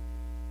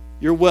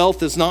 Your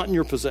wealth is not in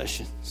your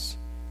possessions.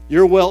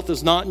 Your wealth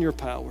is not in your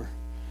power.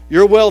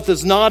 Your wealth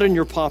is not in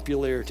your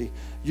popularity.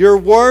 Your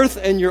worth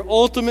and your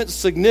ultimate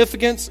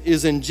significance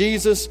is in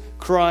Jesus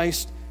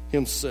Christ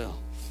himself.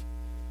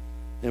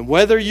 And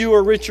whether you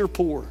are rich or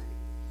poor,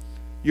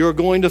 you are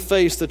going to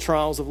face the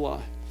trials of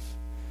life.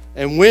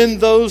 And when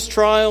those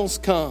trials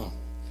come,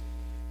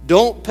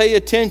 don't pay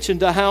attention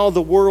to how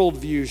the world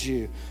views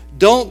you.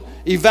 Don't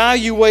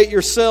evaluate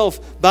yourself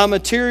by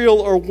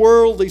material or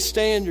worldly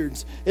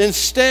standards.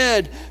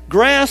 Instead,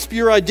 grasp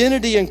your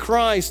identity in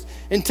Christ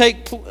and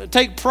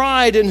take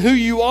pride in who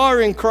you are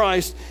in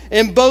Christ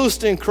and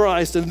boast in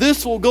Christ. And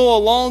this will go a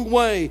long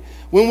way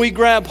when we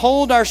grab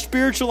hold our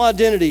spiritual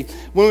identity,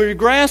 when we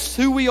grasp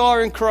who we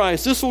are in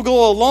Christ. This will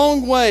go a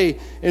long way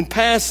in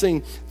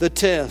passing the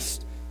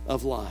test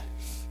of life.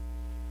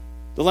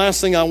 The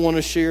last thing I want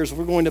to share is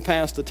we're going to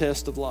pass the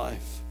test of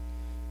life.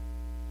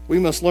 We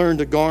must learn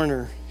to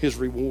garner his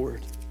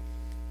reward.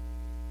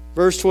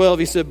 Verse 12,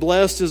 he said,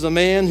 blessed is a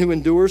man who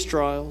endures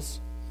trials,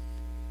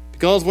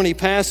 because when he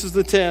passes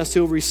the test,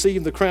 he'll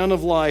receive the crown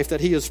of life that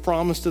he has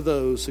promised to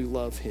those who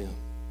love him.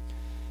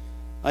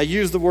 I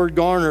use the word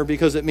garner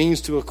because it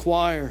means to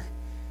acquire.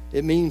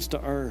 It means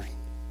to earn.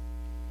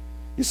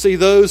 You see,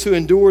 those who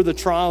endure the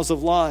trials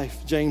of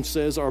life, James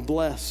says, are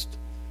blessed.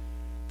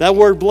 That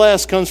word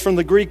blessed comes from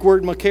the Greek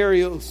word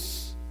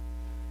makarios.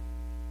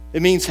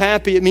 It means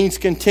happy. It means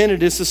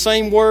contented. It's the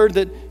same word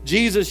that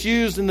Jesus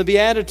used in the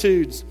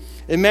Beatitudes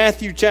in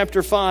Matthew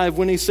chapter 5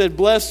 when he said,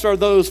 blessed are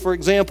those, for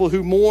example,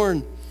 who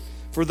mourn,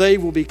 for they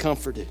will be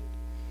comforted.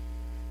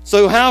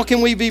 So how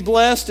can we be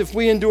blessed if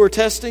we endure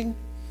testing?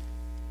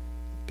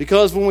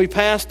 Because when we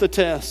pass the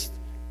test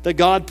that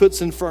God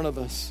puts in front of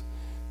us,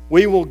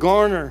 we will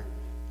garner,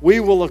 we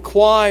will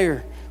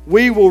acquire,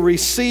 we will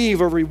receive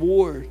a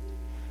reward.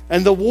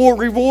 And the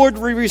reward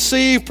we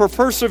receive for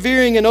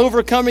persevering and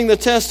overcoming the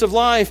test of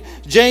life,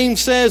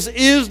 James says,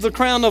 is the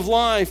crown of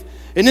life.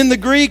 And in the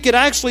Greek, it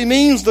actually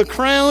means the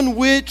crown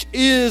which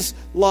is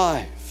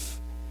life.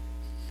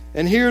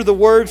 And here the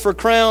word for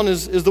crown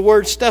is the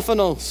word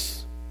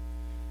Stephanos.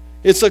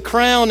 It's a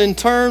crown in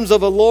terms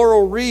of a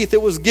laurel wreath.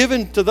 It was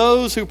given to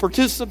those who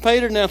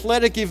participated in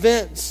athletic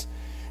events,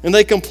 and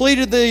they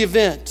completed the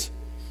event.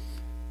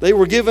 They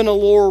were given a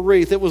laurel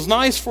wreath. It was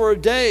nice for a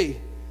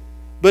day,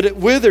 but it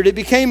withered. It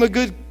became a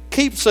good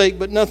keepsake,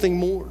 but nothing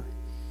more.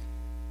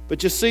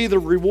 But you see, the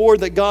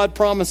reward that God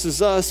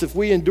promises us if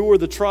we endure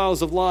the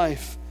trials of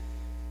life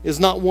is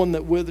not one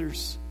that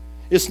withers.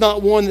 It's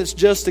not one that's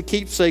just a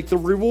keepsake. The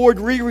reward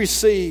we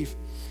receive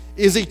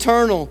is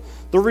eternal.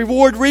 The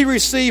reward we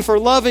receive for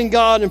loving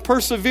God and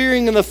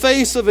persevering in the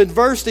face of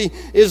adversity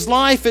is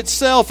life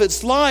itself.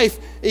 It's life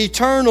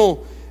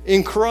eternal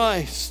in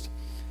Christ.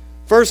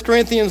 1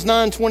 Corinthians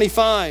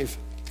 9:25.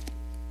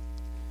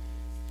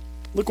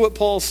 Look what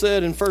Paul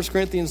said in 1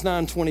 Corinthians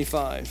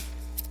 9:25.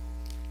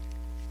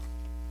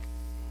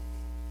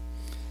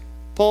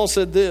 Paul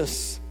said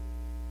this: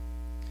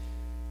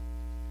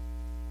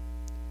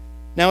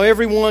 "Now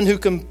everyone who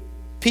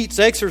competes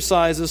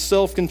exercises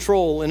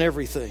self-control in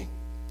everything.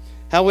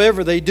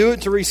 However, they do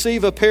it to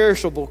receive a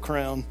perishable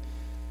crown,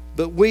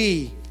 but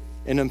we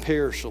an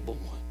imperishable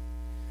one."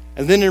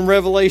 And then in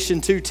Revelation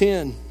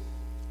 2:10,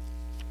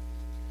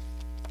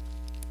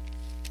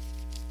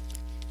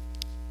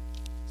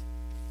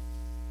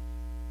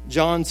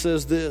 John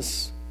says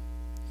this.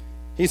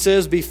 He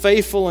says, "Be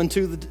faithful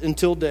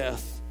until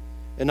death,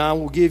 and I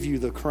will give you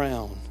the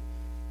crown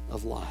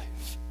of life."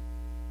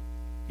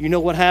 You know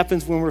what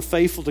happens when we're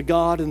faithful to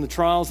God in the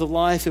trials of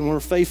life and we're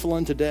faithful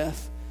unto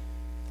death?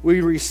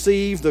 We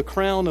receive the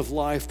crown of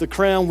life, the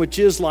crown which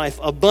is life,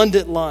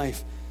 abundant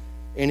life,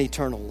 and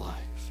eternal life.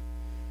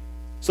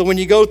 So when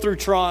you go through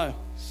trials,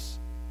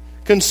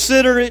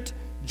 consider it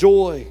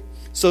joy,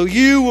 so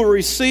you will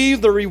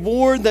receive the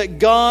reward that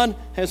God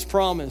has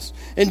promised.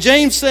 And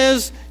James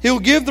says He'll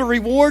give the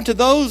reward to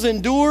those who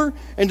endure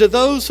and to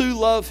those who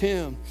love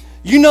Him.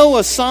 You know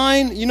what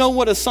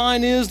a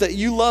sign is that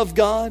you love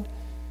God?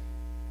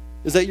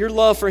 Is that your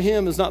love for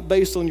Him is not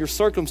based on your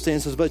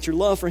circumstances, but your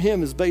love for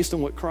Him is based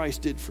on what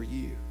Christ did for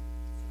you.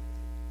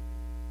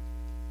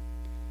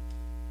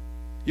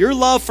 Your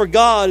love for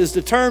God is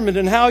determined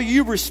in how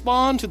you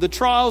respond to the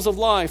trials of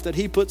life that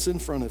He puts in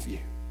front of you.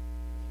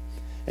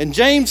 And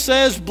James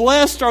says,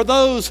 "Blessed are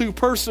those who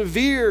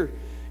persevere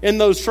in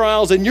those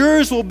trials, and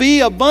yours will be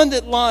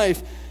abundant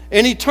life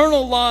and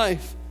eternal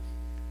life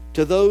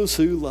to those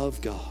who love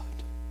God."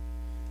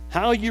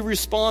 How you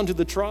respond to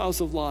the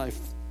trials of life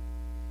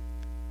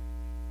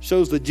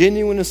shows the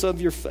genuineness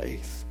of your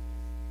faith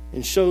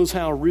and shows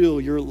how real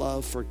your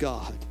love for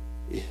God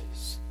is.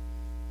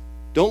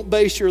 Don't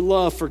base your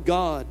love for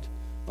God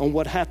on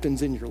what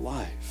happens in your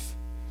life.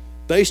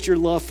 Base your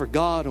love for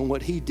God on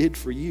what He did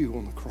for you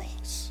on the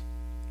cross.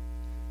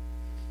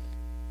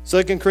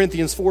 2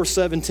 Corinthians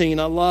 4:17.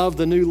 I love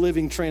the New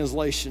Living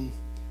Translation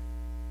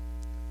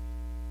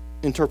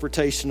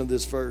interpretation of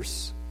this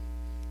verse.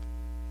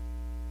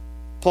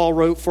 Paul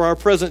wrote, "For our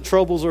present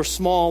troubles are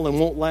small and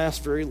won't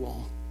last very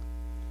long."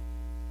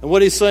 And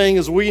what he's saying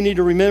is we need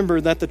to remember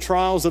that the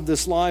trials of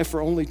this life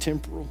are only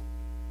temporal.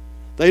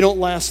 They don't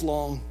last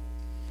long.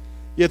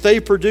 Yet they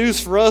produce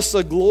for us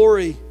a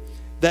glory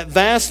that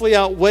vastly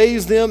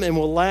outweighs them and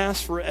will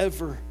last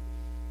forever.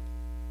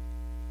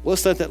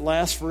 What's that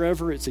lasts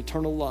forever? It's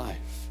eternal life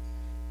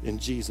in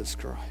Jesus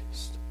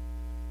Christ.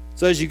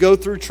 So as you go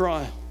through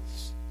trials,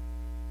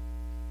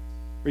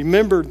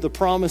 remember the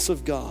promise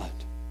of God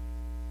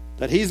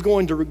that He's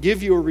going to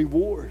give you a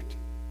reward.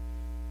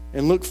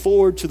 And look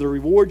forward to the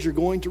reward you're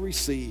going to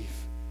receive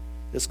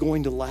that's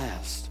going to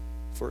last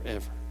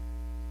forever.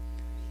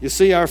 You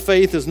see, our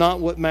faith is not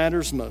what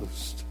matters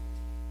most.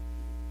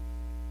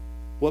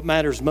 What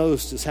matters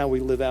most is how we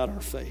live out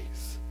our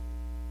faith.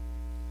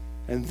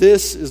 And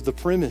this is the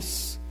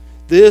premise.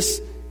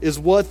 This is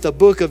what the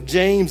book of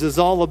James is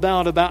all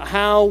about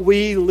how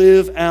we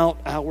live out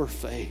our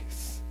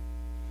faith.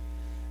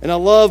 And I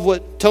love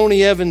what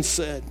Tony Evans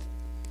said.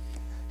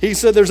 He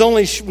said there's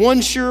only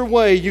one sure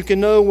way you can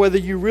know whether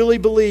you really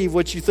believe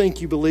what you think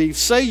you believe,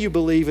 say you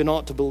believe and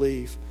ought to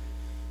believe.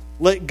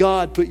 Let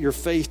God put your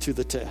faith to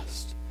the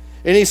test.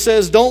 And he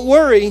says, don't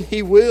worry,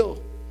 He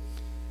will.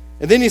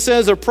 And then he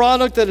says, a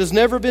product that has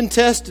never been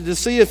tested to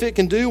see if it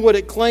can do what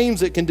it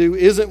claims it can do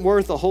isn't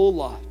worth a whole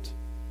lot.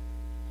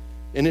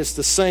 And it's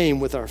the same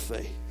with our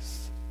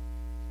faith.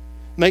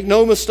 Make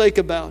no mistake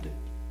about it.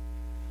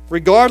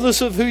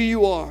 Regardless of who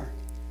you are,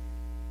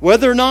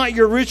 whether or not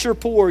you're rich or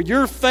poor,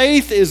 your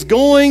faith is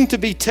going to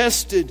be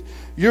tested.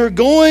 You're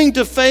going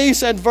to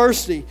face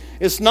adversity.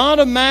 It's not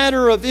a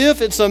matter of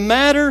if, it's a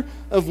matter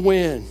of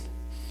when.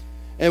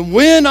 And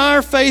when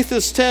our faith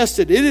is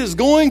tested, it is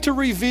going to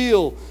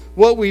reveal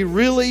what we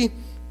really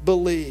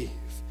believe.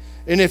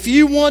 And if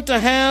you want to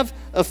have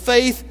a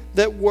faith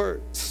that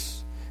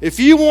works, if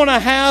you want to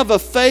have a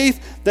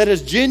faith that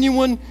is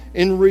genuine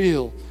and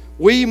real,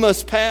 we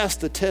must pass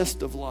the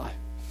test of life.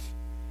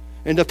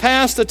 And to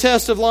pass the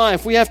test of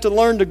life, we have to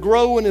learn to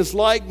grow in His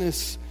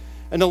likeness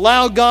and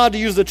allow God to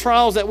use the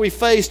trials that we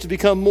face to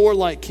become more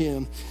like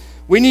Him.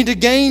 We need to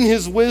gain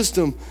His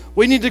wisdom.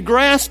 We need to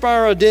grasp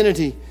our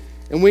identity.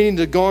 and we need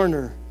to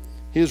garner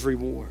His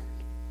reward.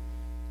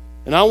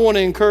 And I want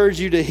to encourage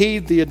you to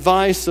heed the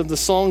advice of the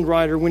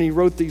songwriter when he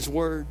wrote these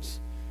words.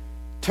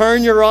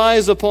 Turn your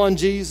eyes upon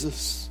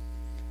Jesus.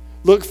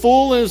 Look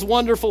full in His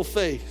wonderful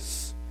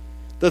face.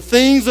 The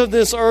things of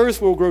this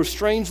earth will grow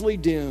strangely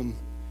dim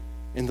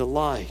in the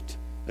light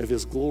of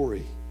His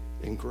glory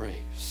and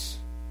grace.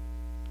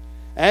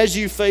 As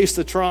you face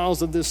the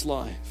trials of this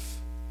life,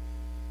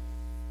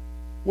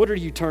 what are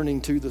you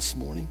turning to this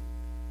morning?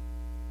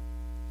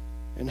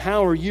 And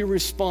how are you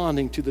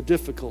responding to the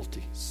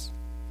difficulties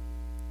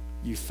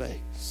you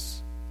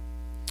face?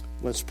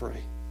 Let's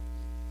pray.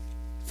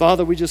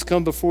 Father, we just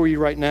come before you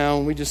right now,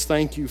 and we just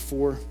thank you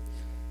for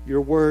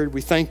your word.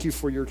 We thank you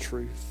for your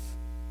truth.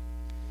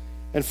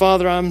 And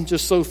Father, I'm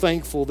just so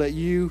thankful that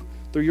you,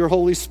 through your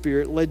Holy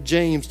Spirit, led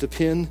James to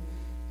pen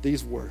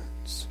these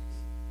words.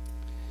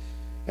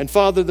 And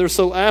Father, they're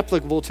so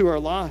applicable to our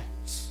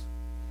lives.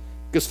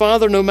 Because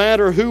Father, no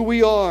matter who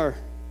we are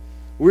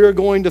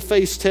going to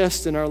face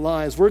tests in our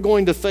lives. We're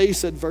going to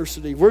face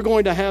adversity. We're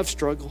going to have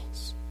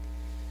struggles.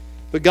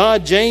 But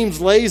God,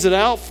 James lays it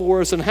out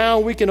for us and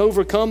how we can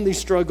overcome these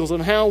struggles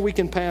and how we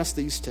can pass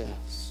these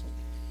tests.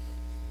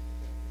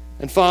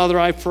 And Father,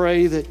 I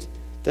pray that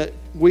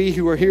we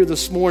who are here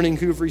this morning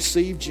who've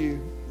received you,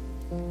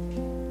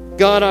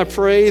 God, I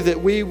pray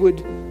that we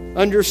would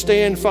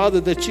understand,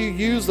 Father, that you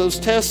use those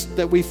tests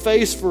that we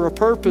face for a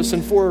purpose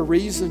and for a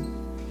reason.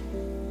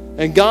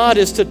 And God,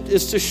 is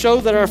to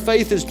show that our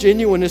faith is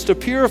genuine, is to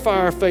purify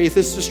our faith,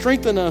 is to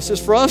strengthen us, is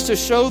for us to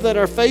show that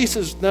our faith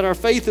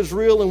is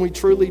real and we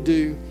truly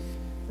do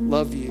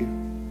love you.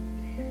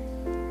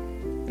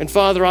 And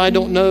Father, I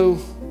don't know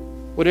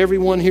what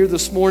everyone here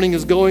this morning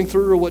is going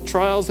through or what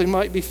trials they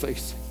might be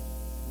facing.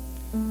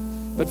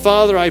 But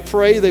Father, I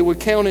pray they would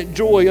count it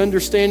joy,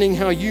 understanding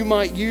how you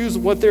might use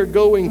what they're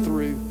going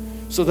through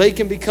so they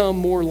can become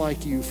more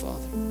like you,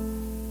 Father.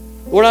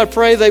 Lord, I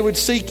pray they would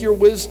seek your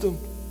wisdom.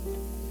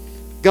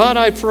 God,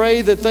 I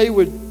pray that they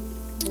would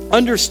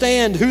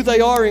understand who they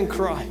are in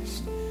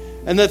Christ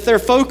and that their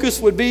focus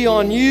would be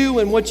on you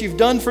and what you've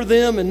done for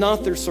them and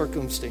not their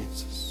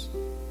circumstances.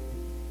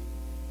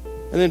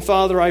 And then,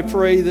 Father, I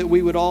pray that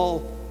we would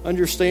all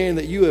understand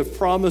that you have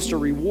promised a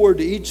reward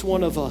to each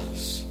one of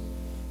us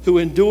who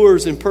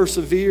endures and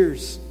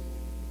perseveres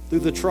through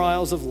the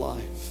trials of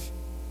life.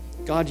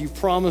 God, you've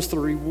promised the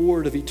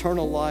reward of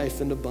eternal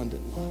life and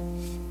abundant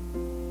life.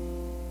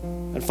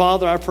 And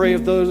Father, I pray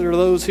if there are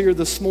those here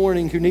this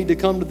morning who need to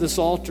come to this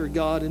altar,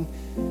 God,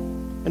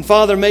 and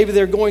Father, maybe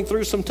they're going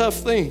through some tough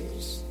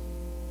things.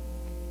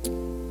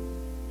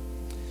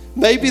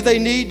 Maybe they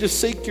need to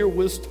seek your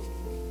wisdom.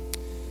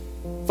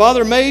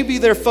 Father, maybe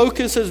their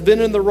focus has been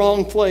in the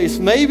wrong place.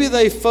 Maybe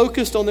they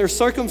focused on their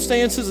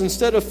circumstances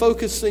instead of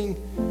focusing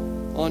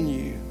on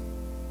you.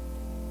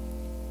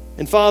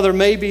 And Father,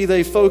 maybe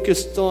they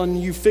focused on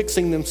you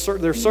fixing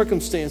their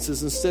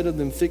circumstances instead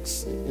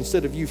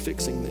of you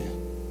fixing them.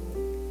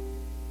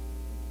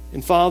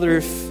 And Father,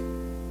 if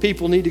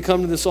people need to come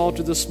to this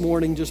altar this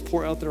morning, just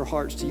pour out their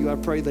hearts to you. I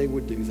pray they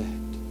would do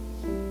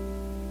that.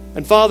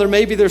 And Father,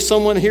 maybe there's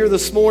someone here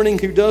this morning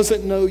who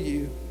doesn't know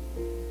you.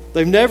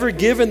 They've never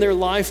given their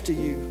life to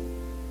you.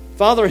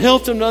 Father,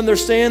 help them to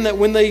understand that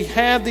when they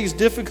have these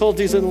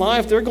difficulties in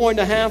life, they're going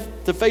to have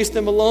to face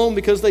them alone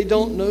because they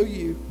don't know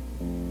you.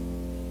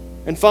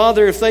 And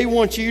Father, if they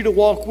want you to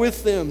walk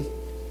with them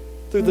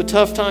through the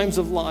tough times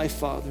of life,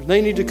 Father,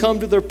 they need to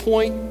come to their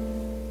point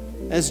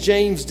as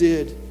James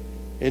did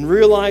and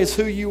realize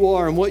who you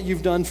are and what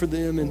you've done for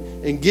them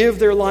and give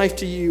their life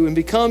to you and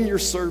become your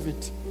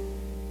servant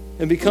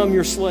and become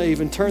your slave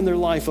and turn their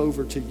life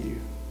over to you.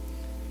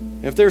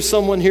 And if there's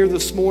someone here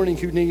this morning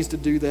who needs to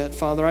do that,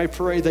 Father, I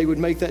pray they would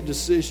make that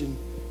decision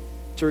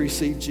to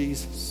receive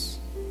Jesus.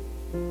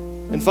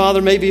 And Father,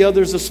 maybe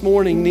others this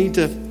morning need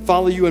to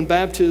follow you in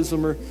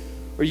baptism or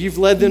you've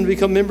led them to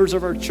become members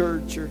of our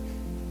church or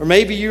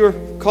maybe you're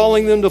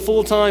calling them to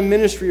full-time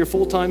ministry or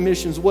full-time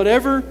missions.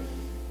 Whatever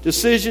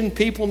decision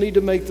people need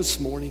to make this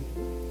morning,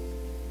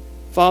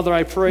 Father,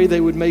 I pray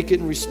they would make it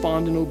and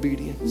respond in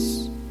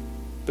obedience.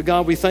 But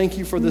God, we thank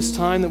you for this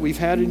time that we've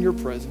had in your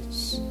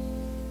presence.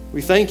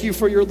 We thank you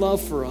for your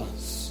love for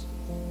us.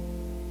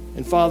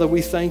 And Father,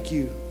 we thank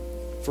you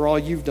for all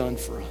you've done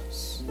for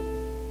us.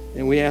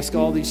 And we ask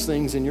all these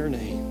things in your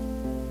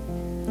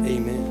name.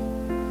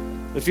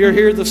 Amen. If you're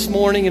here this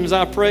morning, and as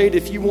I prayed,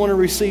 if you want to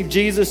receive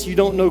Jesus, you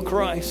don't know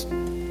Christ,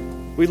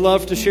 we'd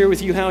love to share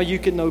with you how you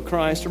can know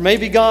Christ. Or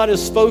maybe God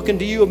has spoken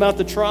to you about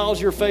the trials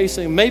you're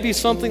facing. Maybe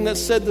something that's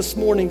said this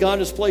morning God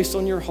has placed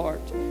on your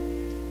heart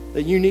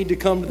that you need to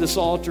come to this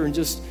altar and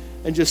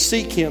just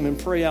seek Him and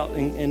pray out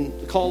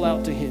and call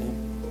out to Him.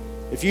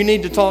 If you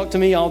need to talk to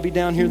me, I'll be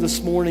down here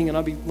this morning and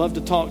I'd love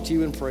to talk to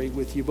you and pray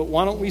with you. But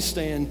why don't we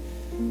stand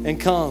and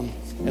come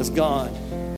as God